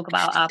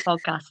our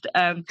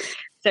podcast.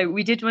 So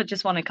we did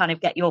just want to kind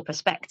of get your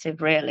perspective,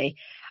 really,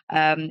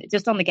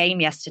 just on the game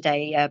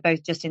yesterday,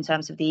 both just in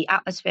terms of the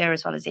atmosphere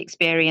as well as the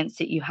experience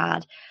that you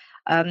had.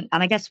 And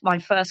I guess my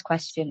first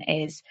question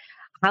is,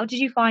 how did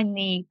you find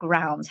the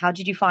grounds? How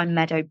did you find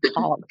Meadow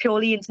Park?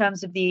 Purely in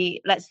terms of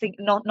let's think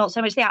not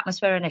so much the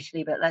atmosphere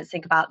initially, but let's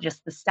think about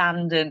just the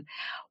stand and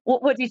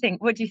what do you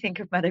think? What do you think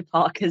of Meadow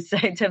Park in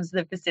terms of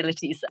the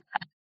facilities?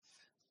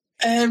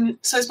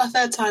 So it's my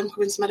third time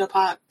coming to Meadow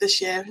Park this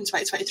year in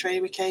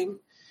 2023. We came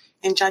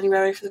in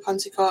January for the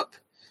Conti Cup,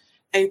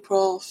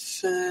 April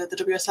for the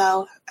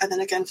WSL, and then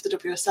again for the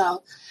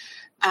WSL.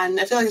 And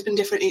I feel like it's been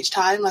different each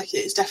time.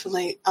 It's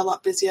definitely a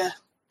lot busier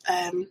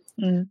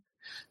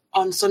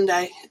on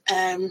Sunday.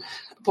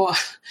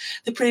 But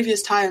the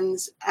previous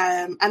times,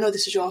 I know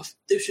this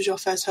was your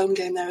first home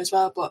game there as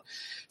well, but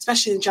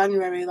especially in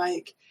January,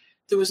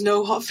 there was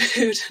no hot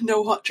food,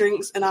 no hot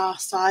drinks in our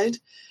side.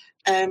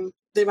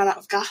 They ran out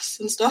of gas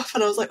and stuff,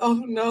 and I was like, oh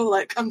no,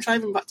 I'm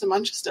driving back to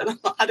Manchester and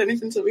I've not had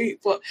anything to eat.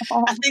 But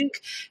I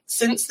think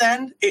since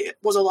then it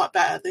was a lot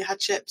better. They had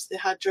chips, they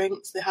had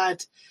drinks,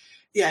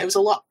 it was a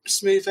lot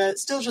smoother.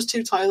 It's still just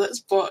 2 toilets,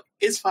 but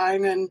it's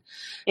fine. And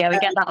we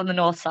get that on the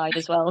north side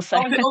as well, so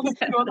on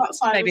that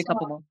side maybe a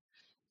couple more.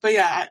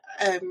 But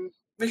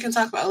we can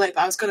talk about it later.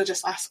 But I was going to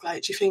just ask,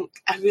 do you think?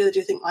 I really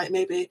do think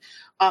maybe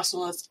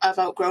Arsenal have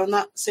outgrown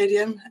that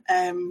stadium.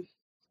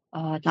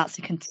 Oh, that's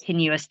a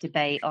continuous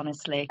debate,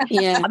 honestly.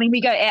 Yeah. I mean,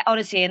 we go,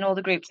 honestly, in all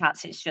the group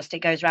chats, it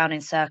goes round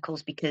in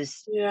circles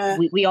because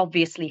we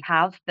obviously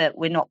have, but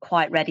we're not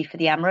quite ready for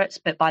the Emirates.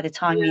 But by the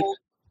time we've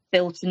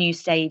built a new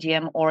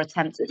stadium or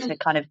attempted to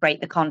kind of break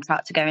the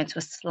contract to go into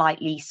a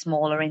slightly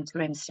smaller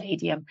interim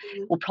stadium,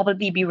 we'll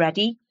probably be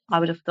ready, I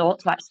would have thought,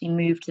 to actually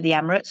move to the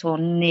Emirates or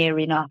near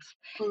enough.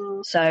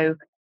 So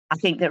I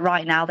think that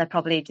right now they're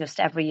probably just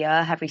every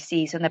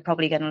season, they're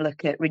probably going to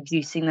look at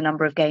reducing the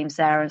number of games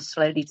there and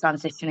slowly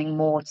transitioning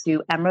more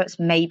to Emirates,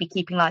 maybe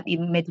keeping the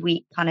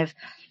midweek kind of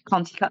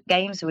Conti Cup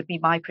games would be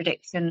my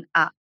prediction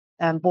at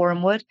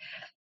Boreham Wood.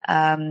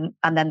 And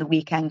then the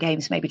weekend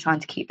games, maybe trying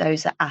to keep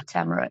those at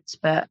Emirates.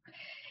 But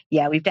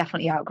yeah, we've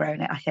definitely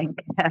outgrown it, I think.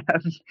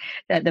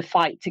 The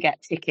fight to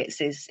get tickets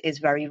is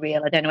very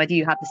real. I don't know whether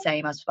you had the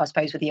same, I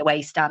suppose, with the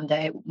away stand.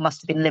 It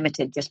must have been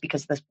limited just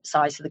because of the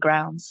size of the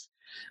grounds.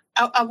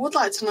 I would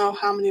like to know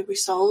how many we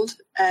sold,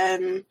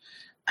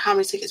 how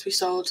many tickets we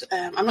sold.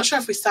 I'm not sure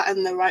if we sat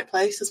in the right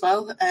place as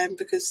well,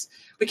 because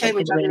we came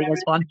in January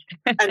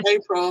and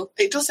April.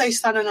 It does say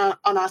stand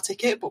on our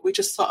ticket, but we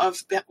just sort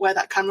of where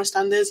that camera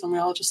stand is, and we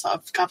all just sort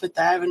of gathered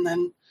there and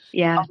then.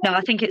 Yeah, no,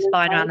 I think it's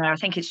fine around there. I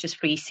think it's just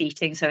free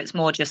seating, so it's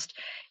more just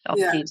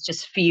obviously it's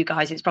just for you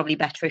guys. It's probably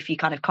better if you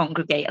kind of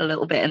congregate a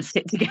little bit and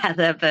sit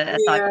together. But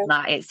aside from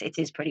that, it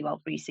is pretty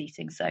well free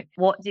seating. So,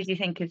 what did you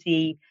think of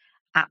the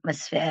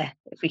atmosphere?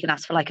 If we can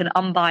ask for an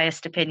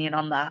unbiased opinion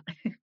on that.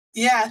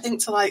 Yeah, I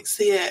think to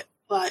see it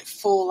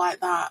fall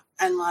like that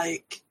and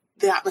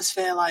the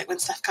atmosphere when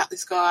Steph Catley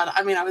scored.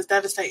 I mean, I was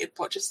devastated,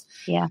 but just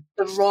the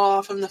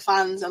roar from the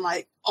fans and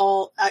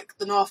all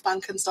the North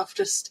Bank and stuff.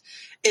 Just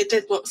it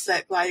did look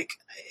sick. I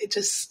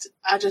just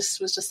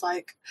was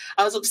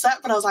I was upset,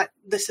 but I was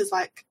this is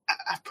a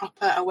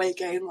proper away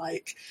game.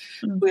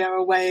 We are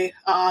away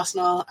at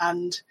Arsenal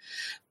and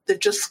they've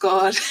just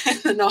scored in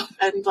the North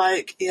End.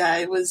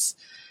 It was.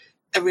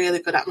 a really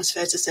good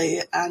atmosphere to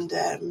see, and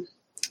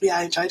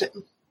I enjoyed it.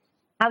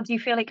 How do you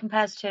feel it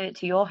compares to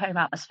your home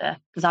atmosphere?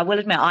 Because I will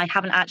admit, I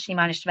haven't actually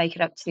managed to make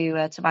it up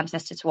to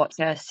Manchester to watch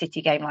a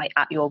City game like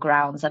at your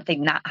grounds. I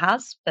think Nat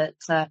has, but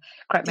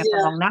correct me if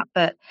I'm wrong,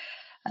 Nat.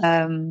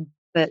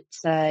 But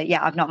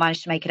I've not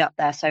managed to make it up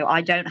there, so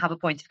I don't have a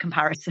point of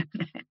comparison.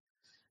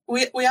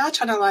 We are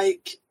trying to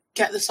like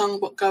get the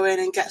songbook going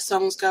and get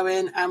songs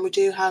going, and we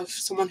do have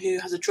someone who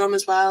has a drum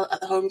as well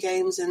at the home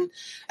games, and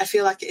I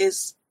feel like it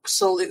is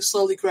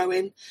slowly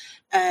growing.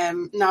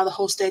 Now the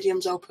whole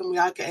stadium's open, we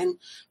are getting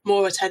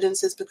more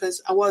attendances,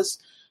 because I was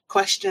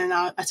questioning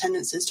our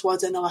attendances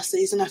towards the end of last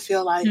season. I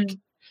feel like,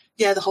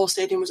 the whole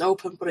stadium was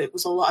open, but it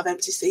was a lot of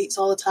empty seats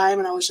all the time.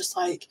 And I was just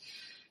like,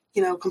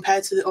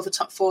 compared to the other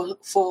top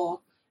four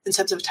in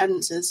terms of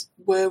attendances,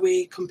 were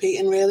we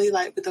competing really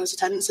like with those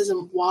attendances,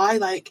 and why?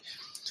 Like,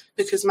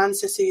 because Man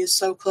City is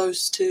so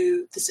close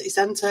to the city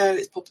centre,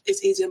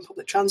 it's easy on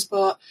public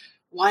transport.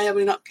 Why are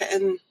we not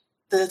getting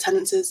the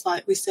attendances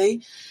like we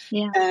see?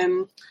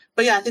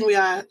 But I think we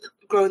are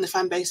growing the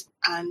fan base,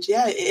 and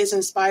it is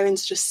inspiring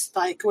to just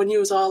like when you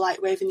was all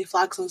like waving your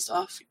flags and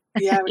stuff.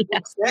 It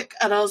looks sick,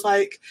 and I was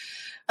like,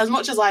 as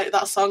much as like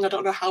that song, I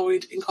don't know how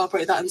we'd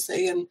incorporate that in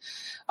City, and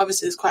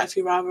obviously there's quite a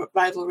few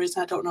rivalries,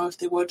 and I don't know if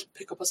they would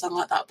pick up a song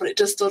like that, but it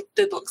just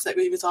did look sick.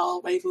 We was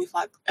all waving your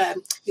flag,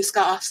 your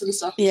scarves and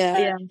stuff.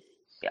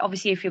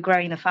 Obviously, if you're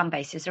growing the fan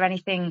base, is there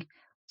anything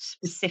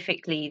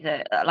specifically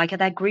that, like, are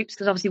there groups?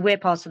 Because obviously we're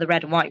part of the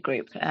Red and White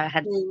group,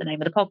 hence the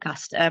name of the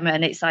podcast,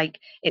 and it's like,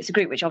 it's a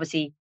group which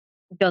obviously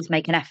does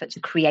make an effort to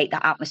create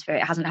that atmosphere.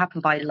 It hasn't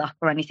happened by luck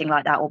or anything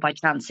like that, or by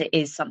chance. It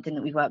is something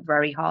that we work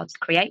very hard to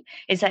create.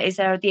 Is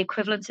there the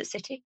equivalent at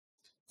City?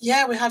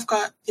 Yeah, we have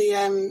got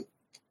the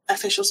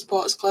official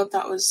supporters club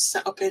that was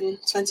set up in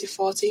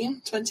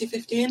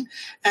 2015,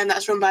 and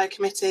that's run by a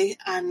committee,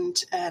 and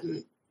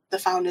the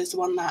founder is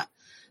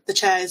the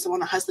chair is the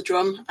one that has the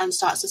drum and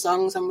starts the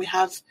songs, and we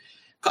have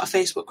got a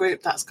Facebook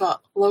group that's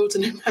got loads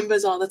of new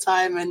members all the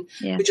time, and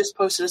we just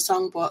posted a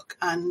songbook,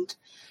 and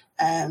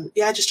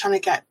just trying to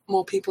get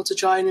more people to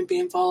join and be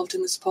involved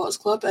in the supporters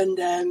club,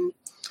 and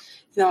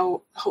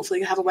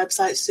hopefully have a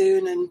website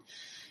soon, and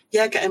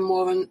getting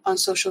more on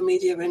social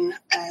media, and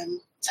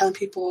telling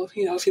people,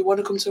 if you want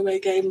to come to away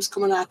games,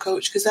 come on our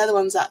coach, because they're the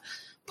ones that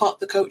put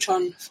the coach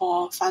on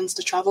for fans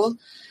to travel.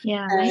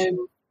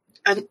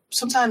 And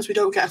sometimes we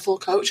don't get a full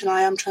coach, and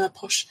I am trying to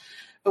push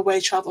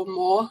away travel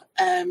more.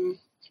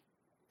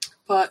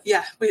 But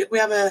we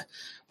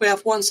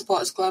have one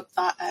supporters club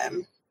that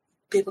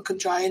people can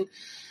join,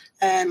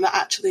 that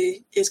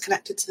actually is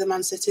connected to the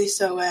Man City.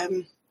 So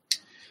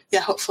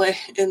hopefully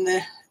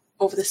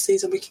over this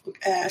season we can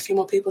a few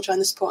more people join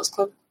the supporters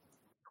club.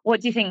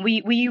 What do you think?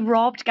 Were you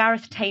robbed?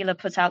 Gareth Taylor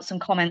put out some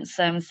comments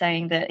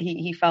saying that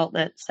he felt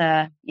that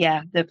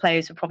the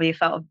players would probably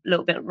felt a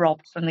little bit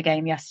robbed from the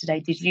game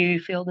yesterday. Did you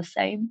feel the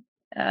same,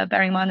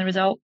 bearing in mind the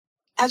result?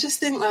 I just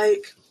think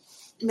like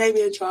maybe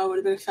a draw would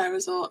have been a fair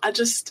result. I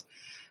just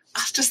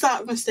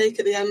that mistake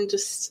at the end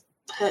just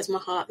hurts my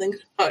heart thinking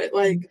about it.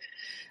 Like,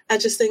 I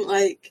just think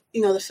like, I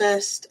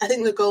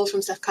think the goal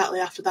from Steph Catley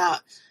after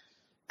that,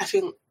 I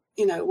think,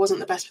 it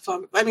wasn't the best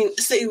performance. I mean,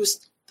 City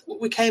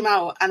we came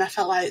out and I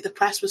felt like the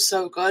press was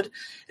so good.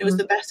 It was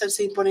the best I've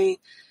seen Bunny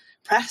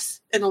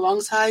press in a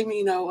long time.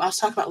 I was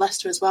talking about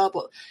Leicester as well,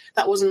 but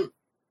that wasn't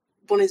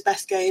Bunny's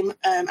best game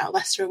at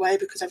Leicester away,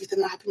 because everything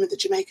that happened with the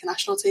Jamaican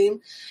national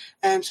team.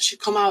 So she'd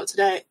come out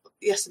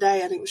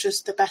yesterday, and it was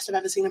just the best I've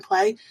ever seen her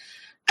play.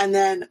 And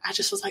then I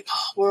just was like,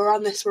 we're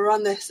on this.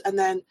 And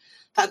then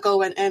that goal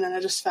went in, and I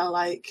just felt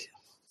like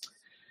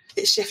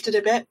it shifted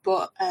a bit,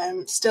 but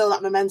still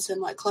that momentum,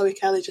 like Chloe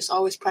Kelly just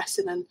always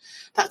pressing, and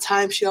that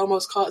time she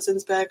almost caught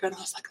Zinsberger, and I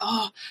was like,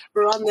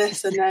 we're on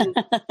this. And then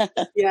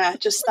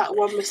just that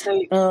one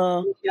mistake,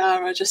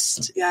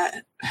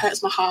 it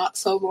hurts my heart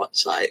so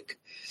much. Like,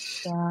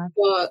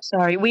 but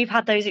sorry, we've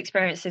had those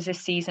experiences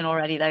this season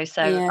already though,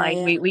 so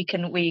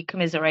we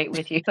commiserate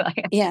with you.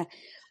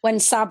 When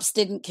Sabs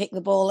didn't kick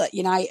the ball at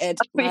United,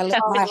 my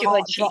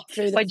heart dropped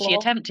through the floor. When she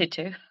attempted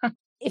to.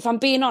 If I'm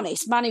being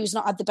honest, Manu's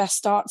not had the best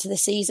start to the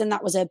season.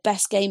 That was her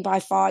best game by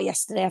far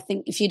yesterday. I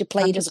think if you'd have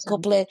played 100%.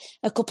 Us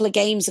a couple of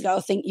games ago, I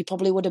think you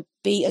probably would have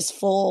beat us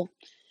 4.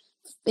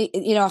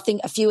 I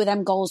think a few of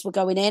them goals were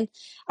going in.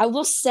 I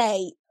will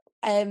say,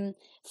 from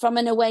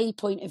an away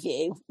point of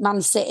view,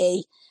 Man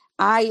City,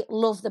 I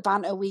love the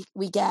banter we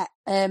get.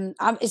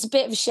 It's a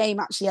bit of a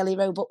shame actually Ellie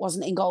Roebuck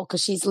wasn't in goal,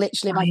 because she's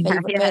literally my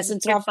favourite person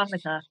to have.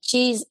 With her.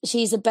 She's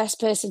the best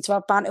person to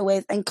have banter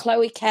with, and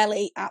Chloe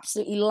Kelly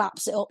absolutely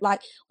laps it up.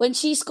 Like when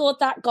she scored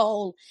that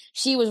goal,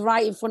 she was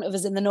right in front of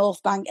us in the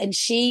North Bank, and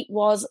she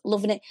was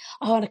loving it.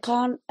 Oh, and I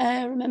can't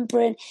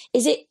remember.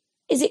 Is it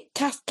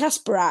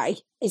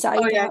Kasparai? Is that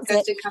how you pronounce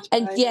it?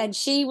 And and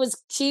she was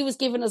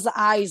giving us the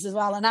eyes as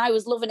well, and I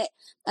was loving it.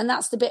 And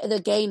that's the bit of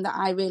the game that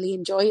I really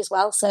enjoy as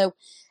well. So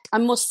I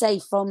must say,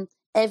 from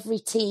every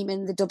team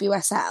in the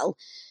WSL,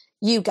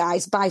 you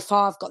guys by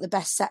far have got the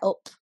best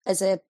setup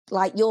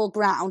like your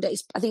ground,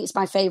 I think it's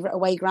my favourite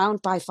away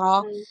ground by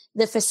far.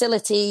 The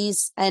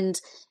facilities, and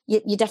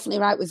you're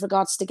definitely right with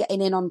regards to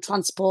getting in on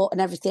transport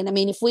and everything. I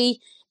mean,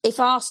 if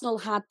Arsenal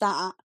had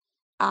that,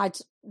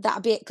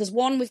 that'd be it. Because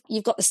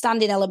you've got the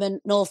standing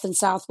element, north and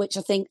south, which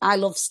I think I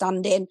love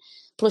standing.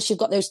 Plus, you've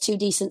got those 2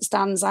 decent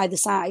stands either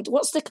side.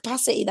 What's the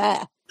capacity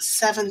there?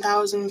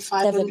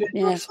 7,500.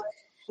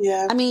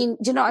 Yeah. I mean,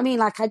 do you know what I mean?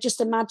 Like, I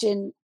just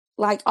imagine,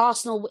 like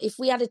Arsenal, if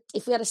we had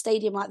a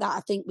stadium like that, I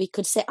think we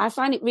could sit. I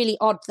find it really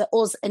odd that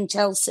us and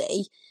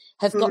Chelsea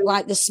have got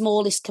like the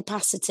smallest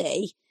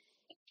capacity.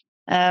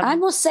 I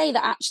must say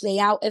that actually,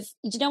 out of,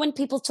 do you know, when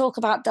people talk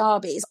about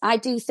derbies, I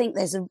do think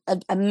there's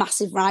a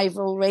massive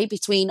rivalry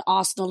between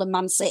Arsenal and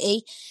Man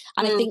City.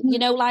 And I think, you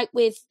know, like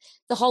with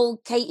the whole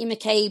Katie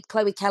McCabe,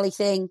 Chloe Kelly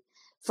thing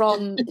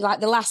from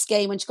like the last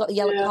game when she got the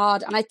yellow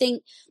card. And I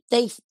think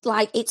they've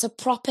like, it's a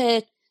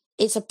proper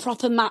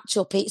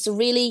matchup. It's a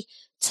really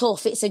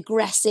tough, it's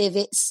aggressive.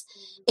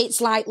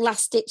 It's like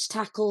last ditch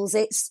tackles.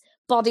 It's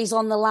bodies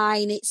on the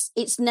line.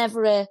 It's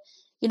never a,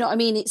 you know what I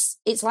mean?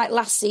 It's like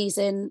last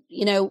season,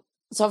 you know.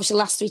 So obviously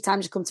last 3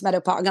 times you come to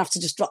Meadow Park, I'm going to have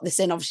to just drop this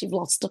in. Obviously you've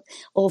lost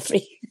all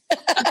 3.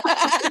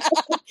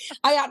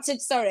 I had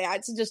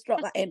to just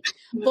drop that in.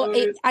 But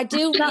I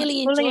do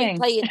really enjoy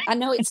playing. I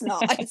know it's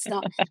not.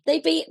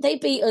 They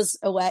beat us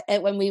away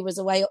when we was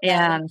away up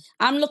there.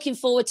 I'm looking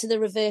forward to the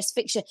reverse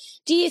fixture.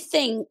 Do you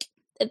think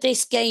that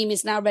this game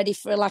is now ready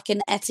for like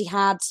an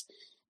Etihad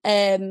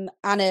and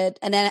an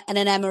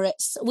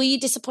Emirates? Were you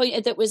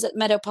disappointed that it was at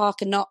Meadow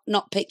Park and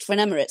not picked for an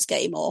Emirates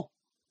game, or?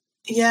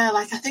 Yeah,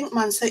 like I think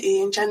Man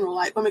City in general,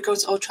 like when we go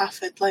to Old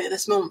Trafford later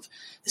this month,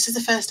 this is the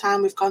first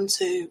time we've gone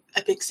to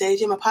a big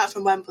stadium, apart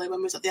from Wembley when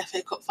we was at the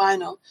FA Cup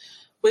final.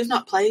 We've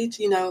not played,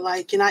 you know,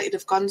 like United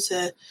have gone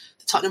to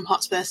the Tottenham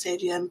Hotspur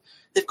Stadium,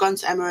 they've gone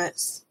to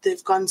Emirates,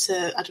 they've gone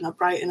to, I don't know,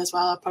 Brighton as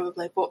well,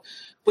 probably, but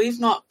we've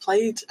not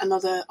played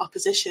another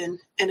opposition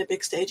in a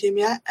big stadium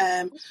yet.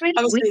 It's really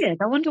weird.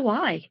 I wonder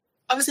why.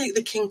 Obviously,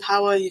 the King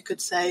Power, you could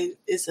say,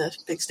 is a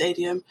big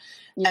stadium.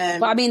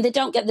 But I mean, they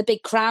don't get the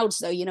big crowds,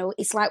 though. You know,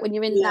 it's like when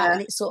you're in that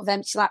and it's sort of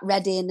empty, like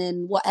Reading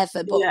and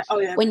whatever. But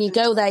when you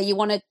go there, you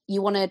want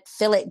to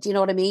fill it. Do you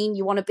know what I mean?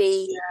 You want to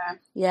be,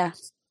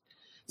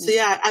 So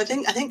I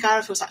think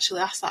Gareth was actually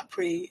asked that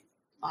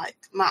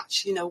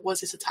match. You know, was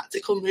this a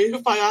tactical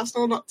move by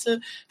Arsenal not to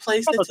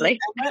play City?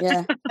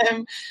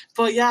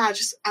 But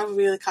I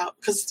really can't,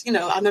 because you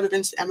know I've never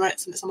been to the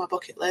Emirates and it's on my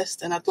bucket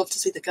list, and I'd love to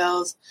see the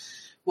girls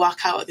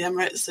walk out at the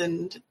Emirates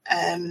and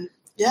I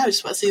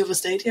just want to see other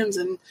stadiums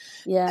and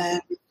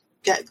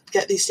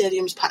get these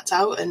stadiums packed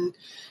out. And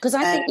because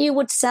I think you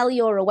would sell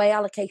your away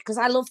allocation, because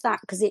I love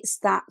that, because it's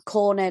that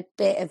corner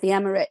bit of the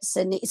Emirates,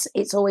 and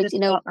it's always, you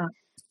know,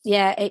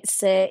 it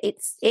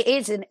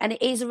is and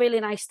it is a really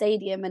nice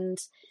stadium, and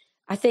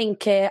I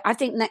think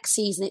next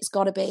season it's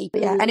got to be.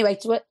 But anyway,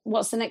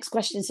 what's the next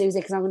question, Susie?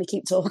 Because I'm going to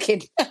keep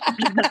talking.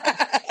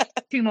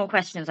 2 more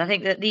questions. I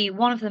think that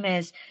one of them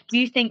is, do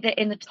you think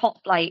that in the top,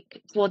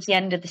 like towards the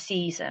end of the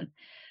season,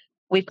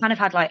 we've kind of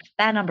had like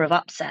a fair number of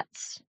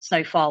upsets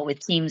so far with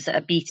teams that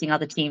are beating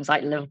other teams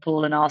like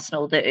Liverpool and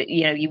Arsenal, that,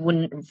 you know, you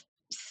wouldn't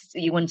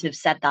have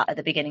said that at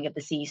the beginning of the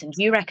season.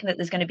 Do you reckon that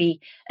there's going to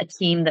be a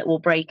team that will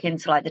break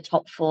into like the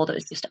top 4 that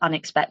was just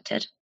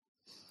unexpected?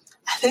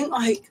 I think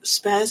like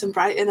Spurs and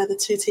Brighton are the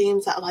 2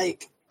 teams that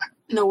like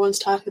no one's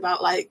talking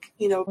about. Like,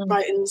 you know,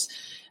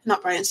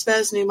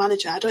 Spurs' new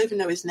manager, I don't even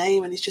know his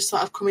name, and he's just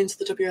sort of come into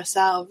the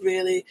WSL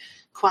really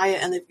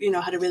quiet, and they've, you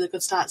know, had a really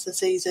good start to the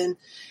season.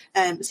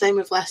 Same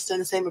with Leicester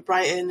and same with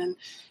Brighton, and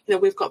you know,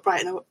 we've got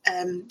Brighton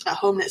at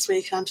home next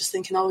week, and I'm just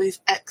thinking all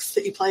these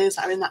ex-City players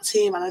that are in that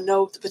team, and I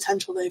know the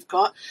potential they've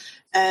got.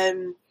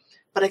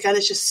 But again,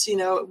 it's just, you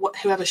know,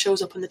 whoever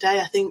shows up on the day,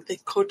 I think they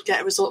could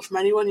get a result from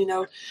anyone, you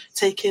know,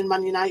 taking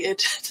Man United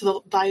to the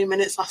dying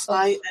minutes last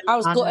night. And I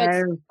was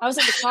gutted. I was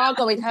in the car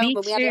going home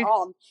when we had it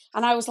on,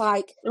 and I was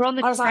like,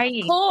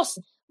 of course,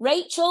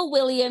 Rachel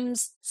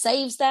Williams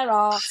saves their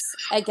arse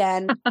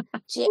again.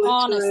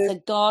 Honest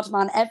to God,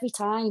 man, every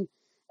time.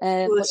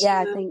 But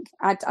yeah,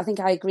 I think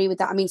I agree with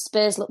that. I mean,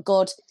 Spurs look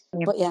good,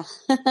 but yeah.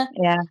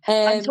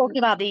 I'm talking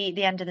about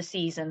the end of the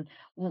season.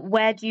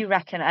 Where do you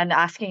reckon, and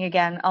asking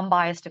again,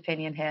 unbiased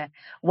opinion here,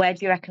 where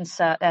do you reckon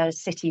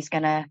City's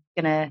gonna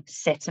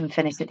sit and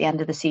finish at the end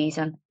of the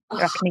season? Do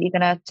you reckon you're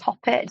going to top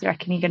it? Do you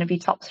reckon you're going to be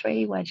top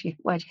 3? Where do you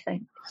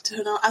think? I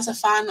don't know. As a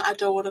fan, I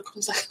don't want to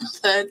come second or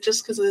third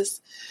just because of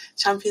this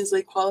Champions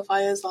League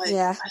qualifiers. Like,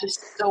 I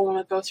just don't want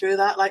to go through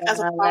that. Like, as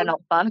a fan, they're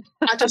not fun.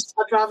 I'd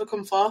rather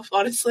come fourth,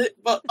 honestly.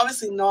 But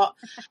obviously not.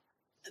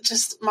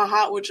 Just my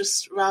heart would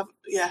just rather,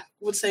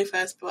 would say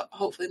first, but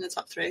hopefully in the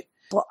top 3.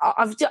 But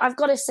I've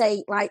got to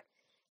say, like,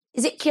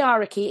 is it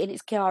Chiara Keaton?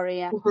 It's Chiara,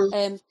 yeah.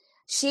 Mm-hmm.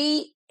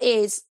 She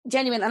is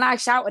genuine, and I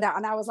shouted at her,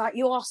 and I was like,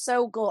 "You are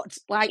so good!"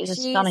 Like, she's a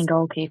stunning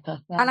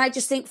goalkeeper, and I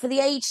just think for the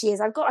age she is,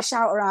 I've got to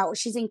shout her out.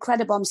 She's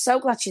incredible. I'm so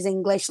glad she's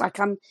English. Like,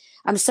 I'm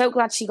so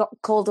glad she got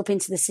called up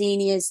into the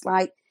seniors.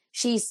 Like,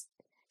 she's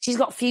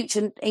got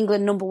future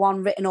England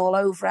 #1 written all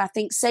over her. I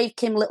think save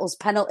Kim Little's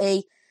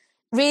penalty.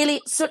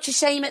 Really, such a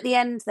shame at the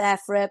end there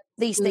for her.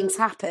 These things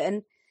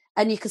happen.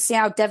 and you could see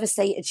how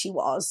devastated she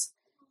was.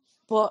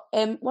 But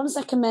 1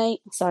 second,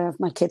 mate. Sorry, I have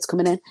my kids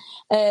coming in.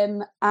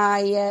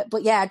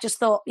 But yeah, I just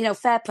thought,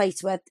 fair play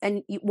to her.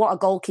 And what a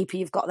goalkeeper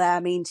you've got there.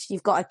 I mean,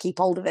 you've got to keep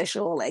hold of her,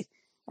 surely.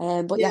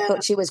 But yeah, I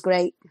thought she was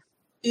great.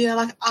 Yeah,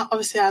 like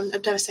obviously I'm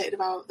devastated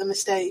about the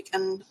mistake,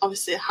 and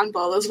obviously a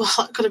handball as well.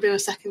 It could have been a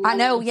second goal. I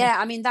know, yeah.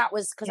 I mean, that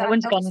was because I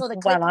saw the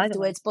clip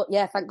afterwards. But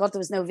yeah, thank God there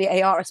was no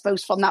VAR. I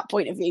suppose from that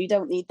point of view, you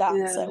don't need that.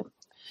 Yeah. So,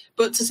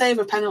 but to save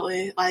a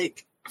penalty,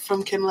 like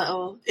from Kim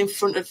Little in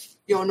front of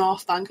your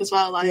North Bank as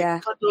well, like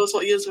God knows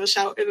what yous were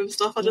shouting and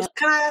stuff.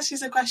 Can I ask you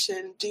a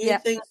question? Do you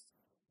think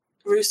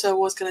Russo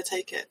was going to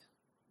take it?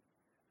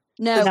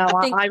 No,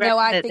 I think he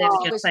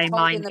was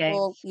holding the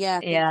ball. Yeah,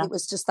 it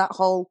was just that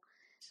whole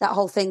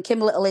thing.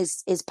 Kim Little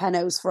is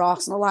penos for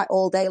Arsenal like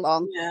all day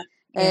long.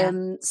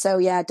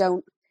 So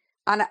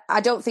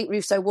I don't think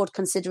Russo would,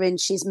 considering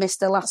she's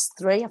missed her last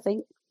 3, I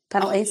think,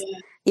 penalties.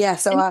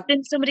 So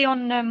didn't somebody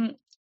on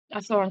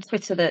I saw on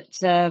Twitter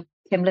that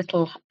Kim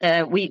Little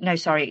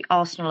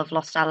Arsenal have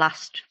lost our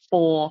last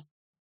 4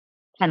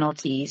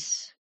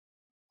 penalties.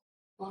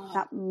 Wow.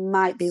 That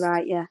might be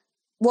right, yeah.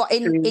 What,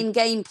 in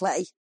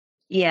gameplay?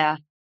 Yeah.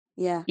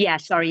 Yeah.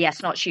 Sorry,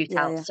 yes, not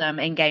shootouts,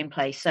 in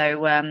gameplay.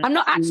 So I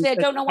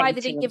don't know why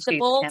they didn't give the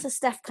ball to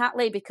Steph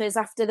Catley, because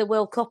after the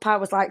World Cup I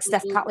was like,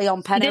 Steph Catley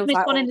on penalties. He did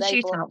miss one in the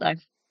shootout though.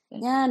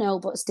 Yeah, no,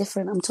 but it's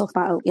different. I'm talking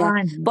about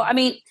But I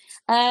mean,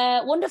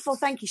 wonderful.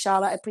 Thank you,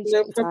 Charlotte. I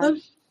appreciate your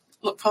time.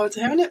 Look forward to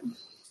hearing it.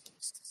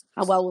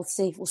 Oh, well, we'll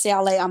see. We'll see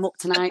how late I'm up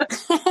tonight.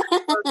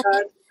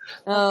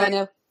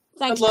 No.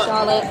 Thank you,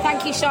 Charlotte.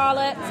 Thank you,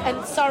 Charlotte.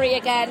 And sorry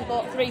again,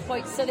 but 3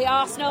 points to the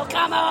Arsenal.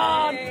 Come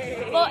on!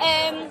 But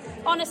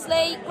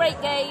honestly,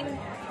 great game.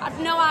 I have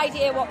no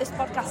idea what this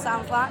podcast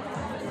sounds like.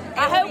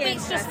 I hope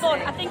it's just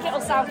fun. I think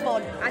it'll sound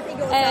fun. I think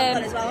it will sound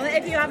fun as well.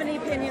 If you have any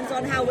opinions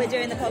on how we're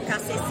doing the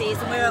podcast this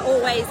season, we're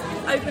always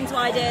open to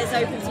ideas,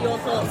 open to your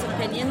thoughts and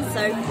opinions.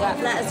 So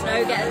let us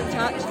know, get in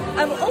touch.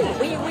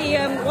 We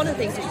one of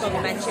the things we should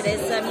probably mention is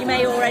you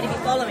may already be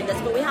following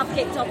us, but we have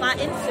kicked off our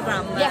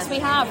Instagram. Yes, we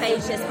have.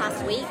 Page this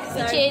past week,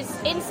 which is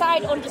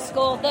inside_the.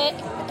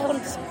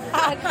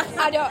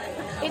 I don't.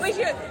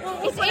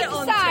 It's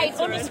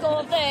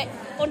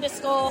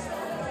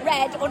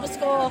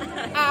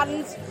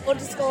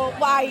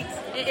inside_the_red_and_white.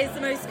 It is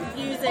the most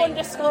confusing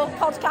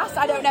 _podcast.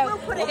 I don't know. We'll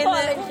put it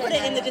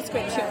in the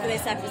description for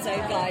this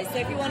episode, guys. So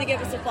if you want to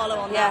give us a follow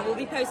on that, we'll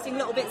be posting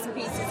little bits and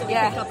pieces that we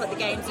pick up at the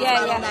games as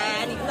well on there,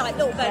 and like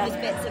little bonus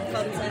bits of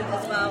content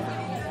as well.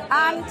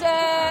 And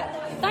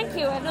thank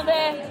you.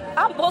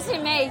 I'm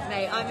buzzing, mate.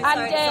 I'm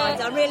so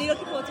excited. I'm really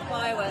looking forward to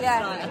fireworks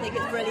tonight. I think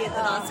it's brilliant,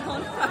 the last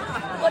one.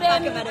 But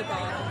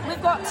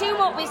we've got 2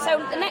 more. So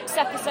the next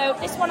episode,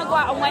 this one will go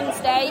out on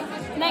Wednesday.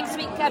 Next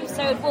week's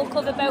episode will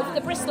cover both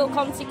the Bristol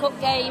Conti Cup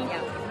game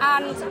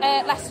and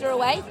Leicester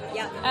away.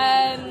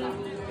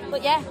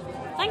 But yeah,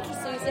 thank you,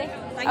 Susie.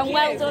 Thank you.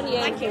 Well done, you.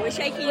 Thank you. We're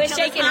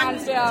shaking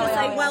hands to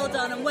say well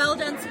done, and well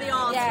done to the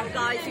Arsenal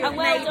guys who have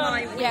made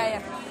my week.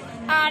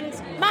 And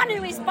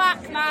Manu is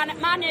back, man.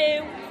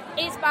 Manu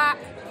is back.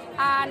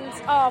 And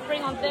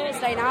bring on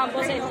Thursday now. I'm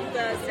buzzing. On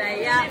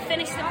Thursday,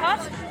 Finish the pod.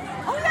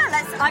 Oh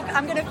yeah,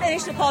 I'm going to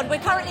finish the pod. We're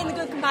currently in the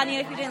Good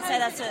Companion, if you didn't say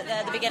that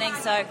at the beginning.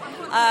 So,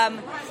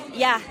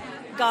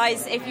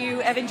 guys, if you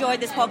have enjoyed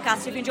this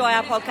podcast, if you enjoy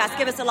our podcast,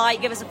 give us a like,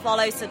 give us a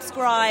follow,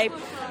 subscribe,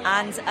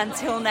 and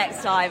until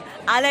next time,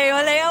 allez,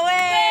 allez,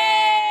 away!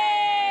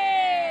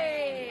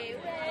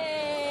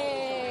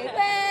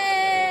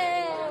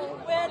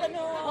 We're the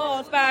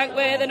North Bank,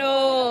 we're the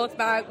North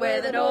Bank,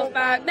 we're the North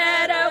Bank,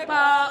 Meadow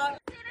Park.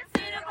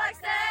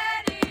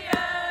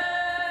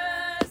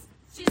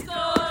 She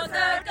scores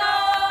a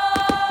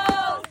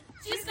goal!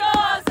 She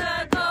scores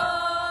a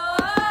goal!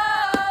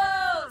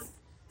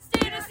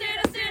 Stina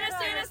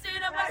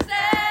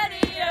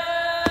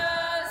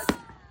Blackstenius!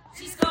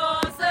 She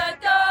scores a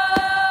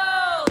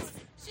goal!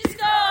 She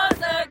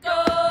scores a goal!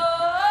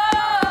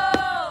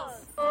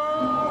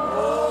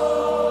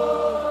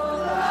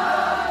 Oh,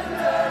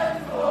 London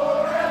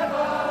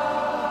forever!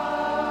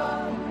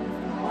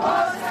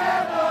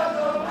 Whatever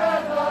the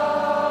weather,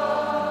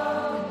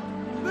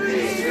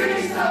 these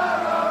streets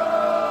are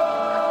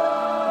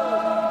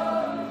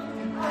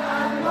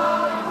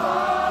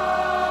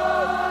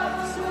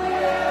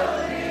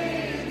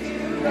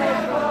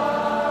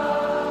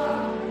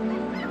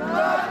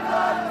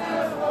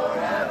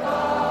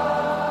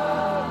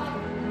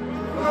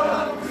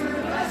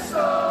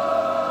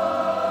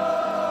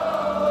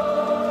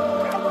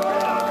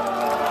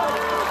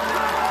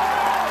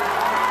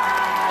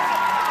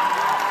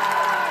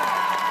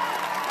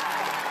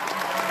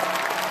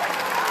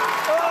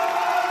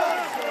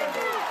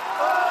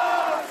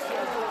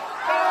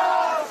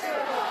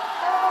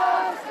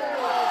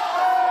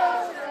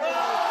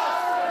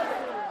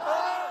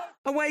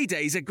Away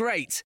days are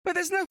great, but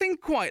there's nothing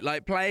quite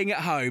like playing at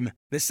home.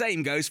 The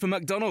same goes for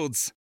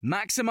McDonald's.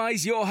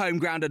 Maximise your home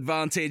ground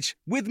advantage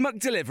with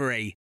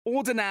McDelivery.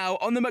 Order now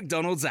on the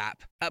McDonald's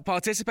app. At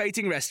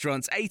participating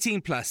restaurants,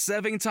 18 plus,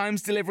 serving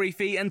times, delivery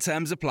fee and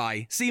terms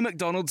apply. See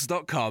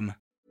mcdonalds.com.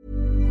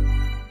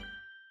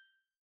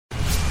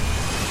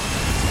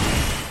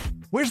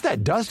 Where's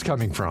that dust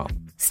coming from?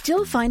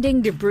 Still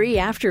finding debris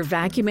after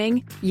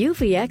vacuuming?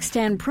 Eufy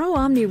X10 Pro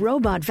Omni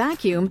Robot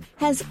Vacuum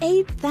has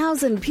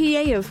 8,000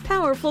 PA of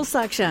powerful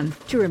suction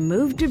to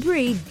remove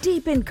debris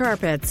deep in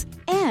carpets.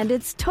 And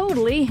it's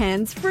totally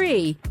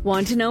hands-free.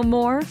 Want to know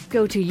more?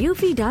 Go to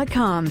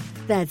eufy.com.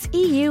 That's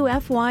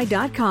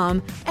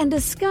EUFY.com and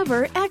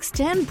discover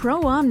X10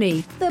 Pro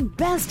Omni, the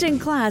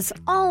best-in-class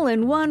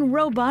all-in-one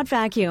robot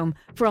vacuum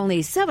for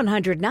only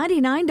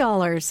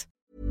 $799.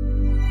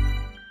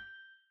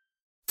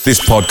 This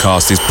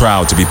podcast is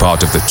proud to be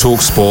part of the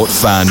TalkSport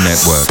Fan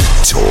Network.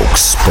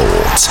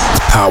 TalkSport.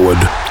 Powered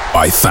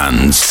by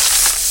fans.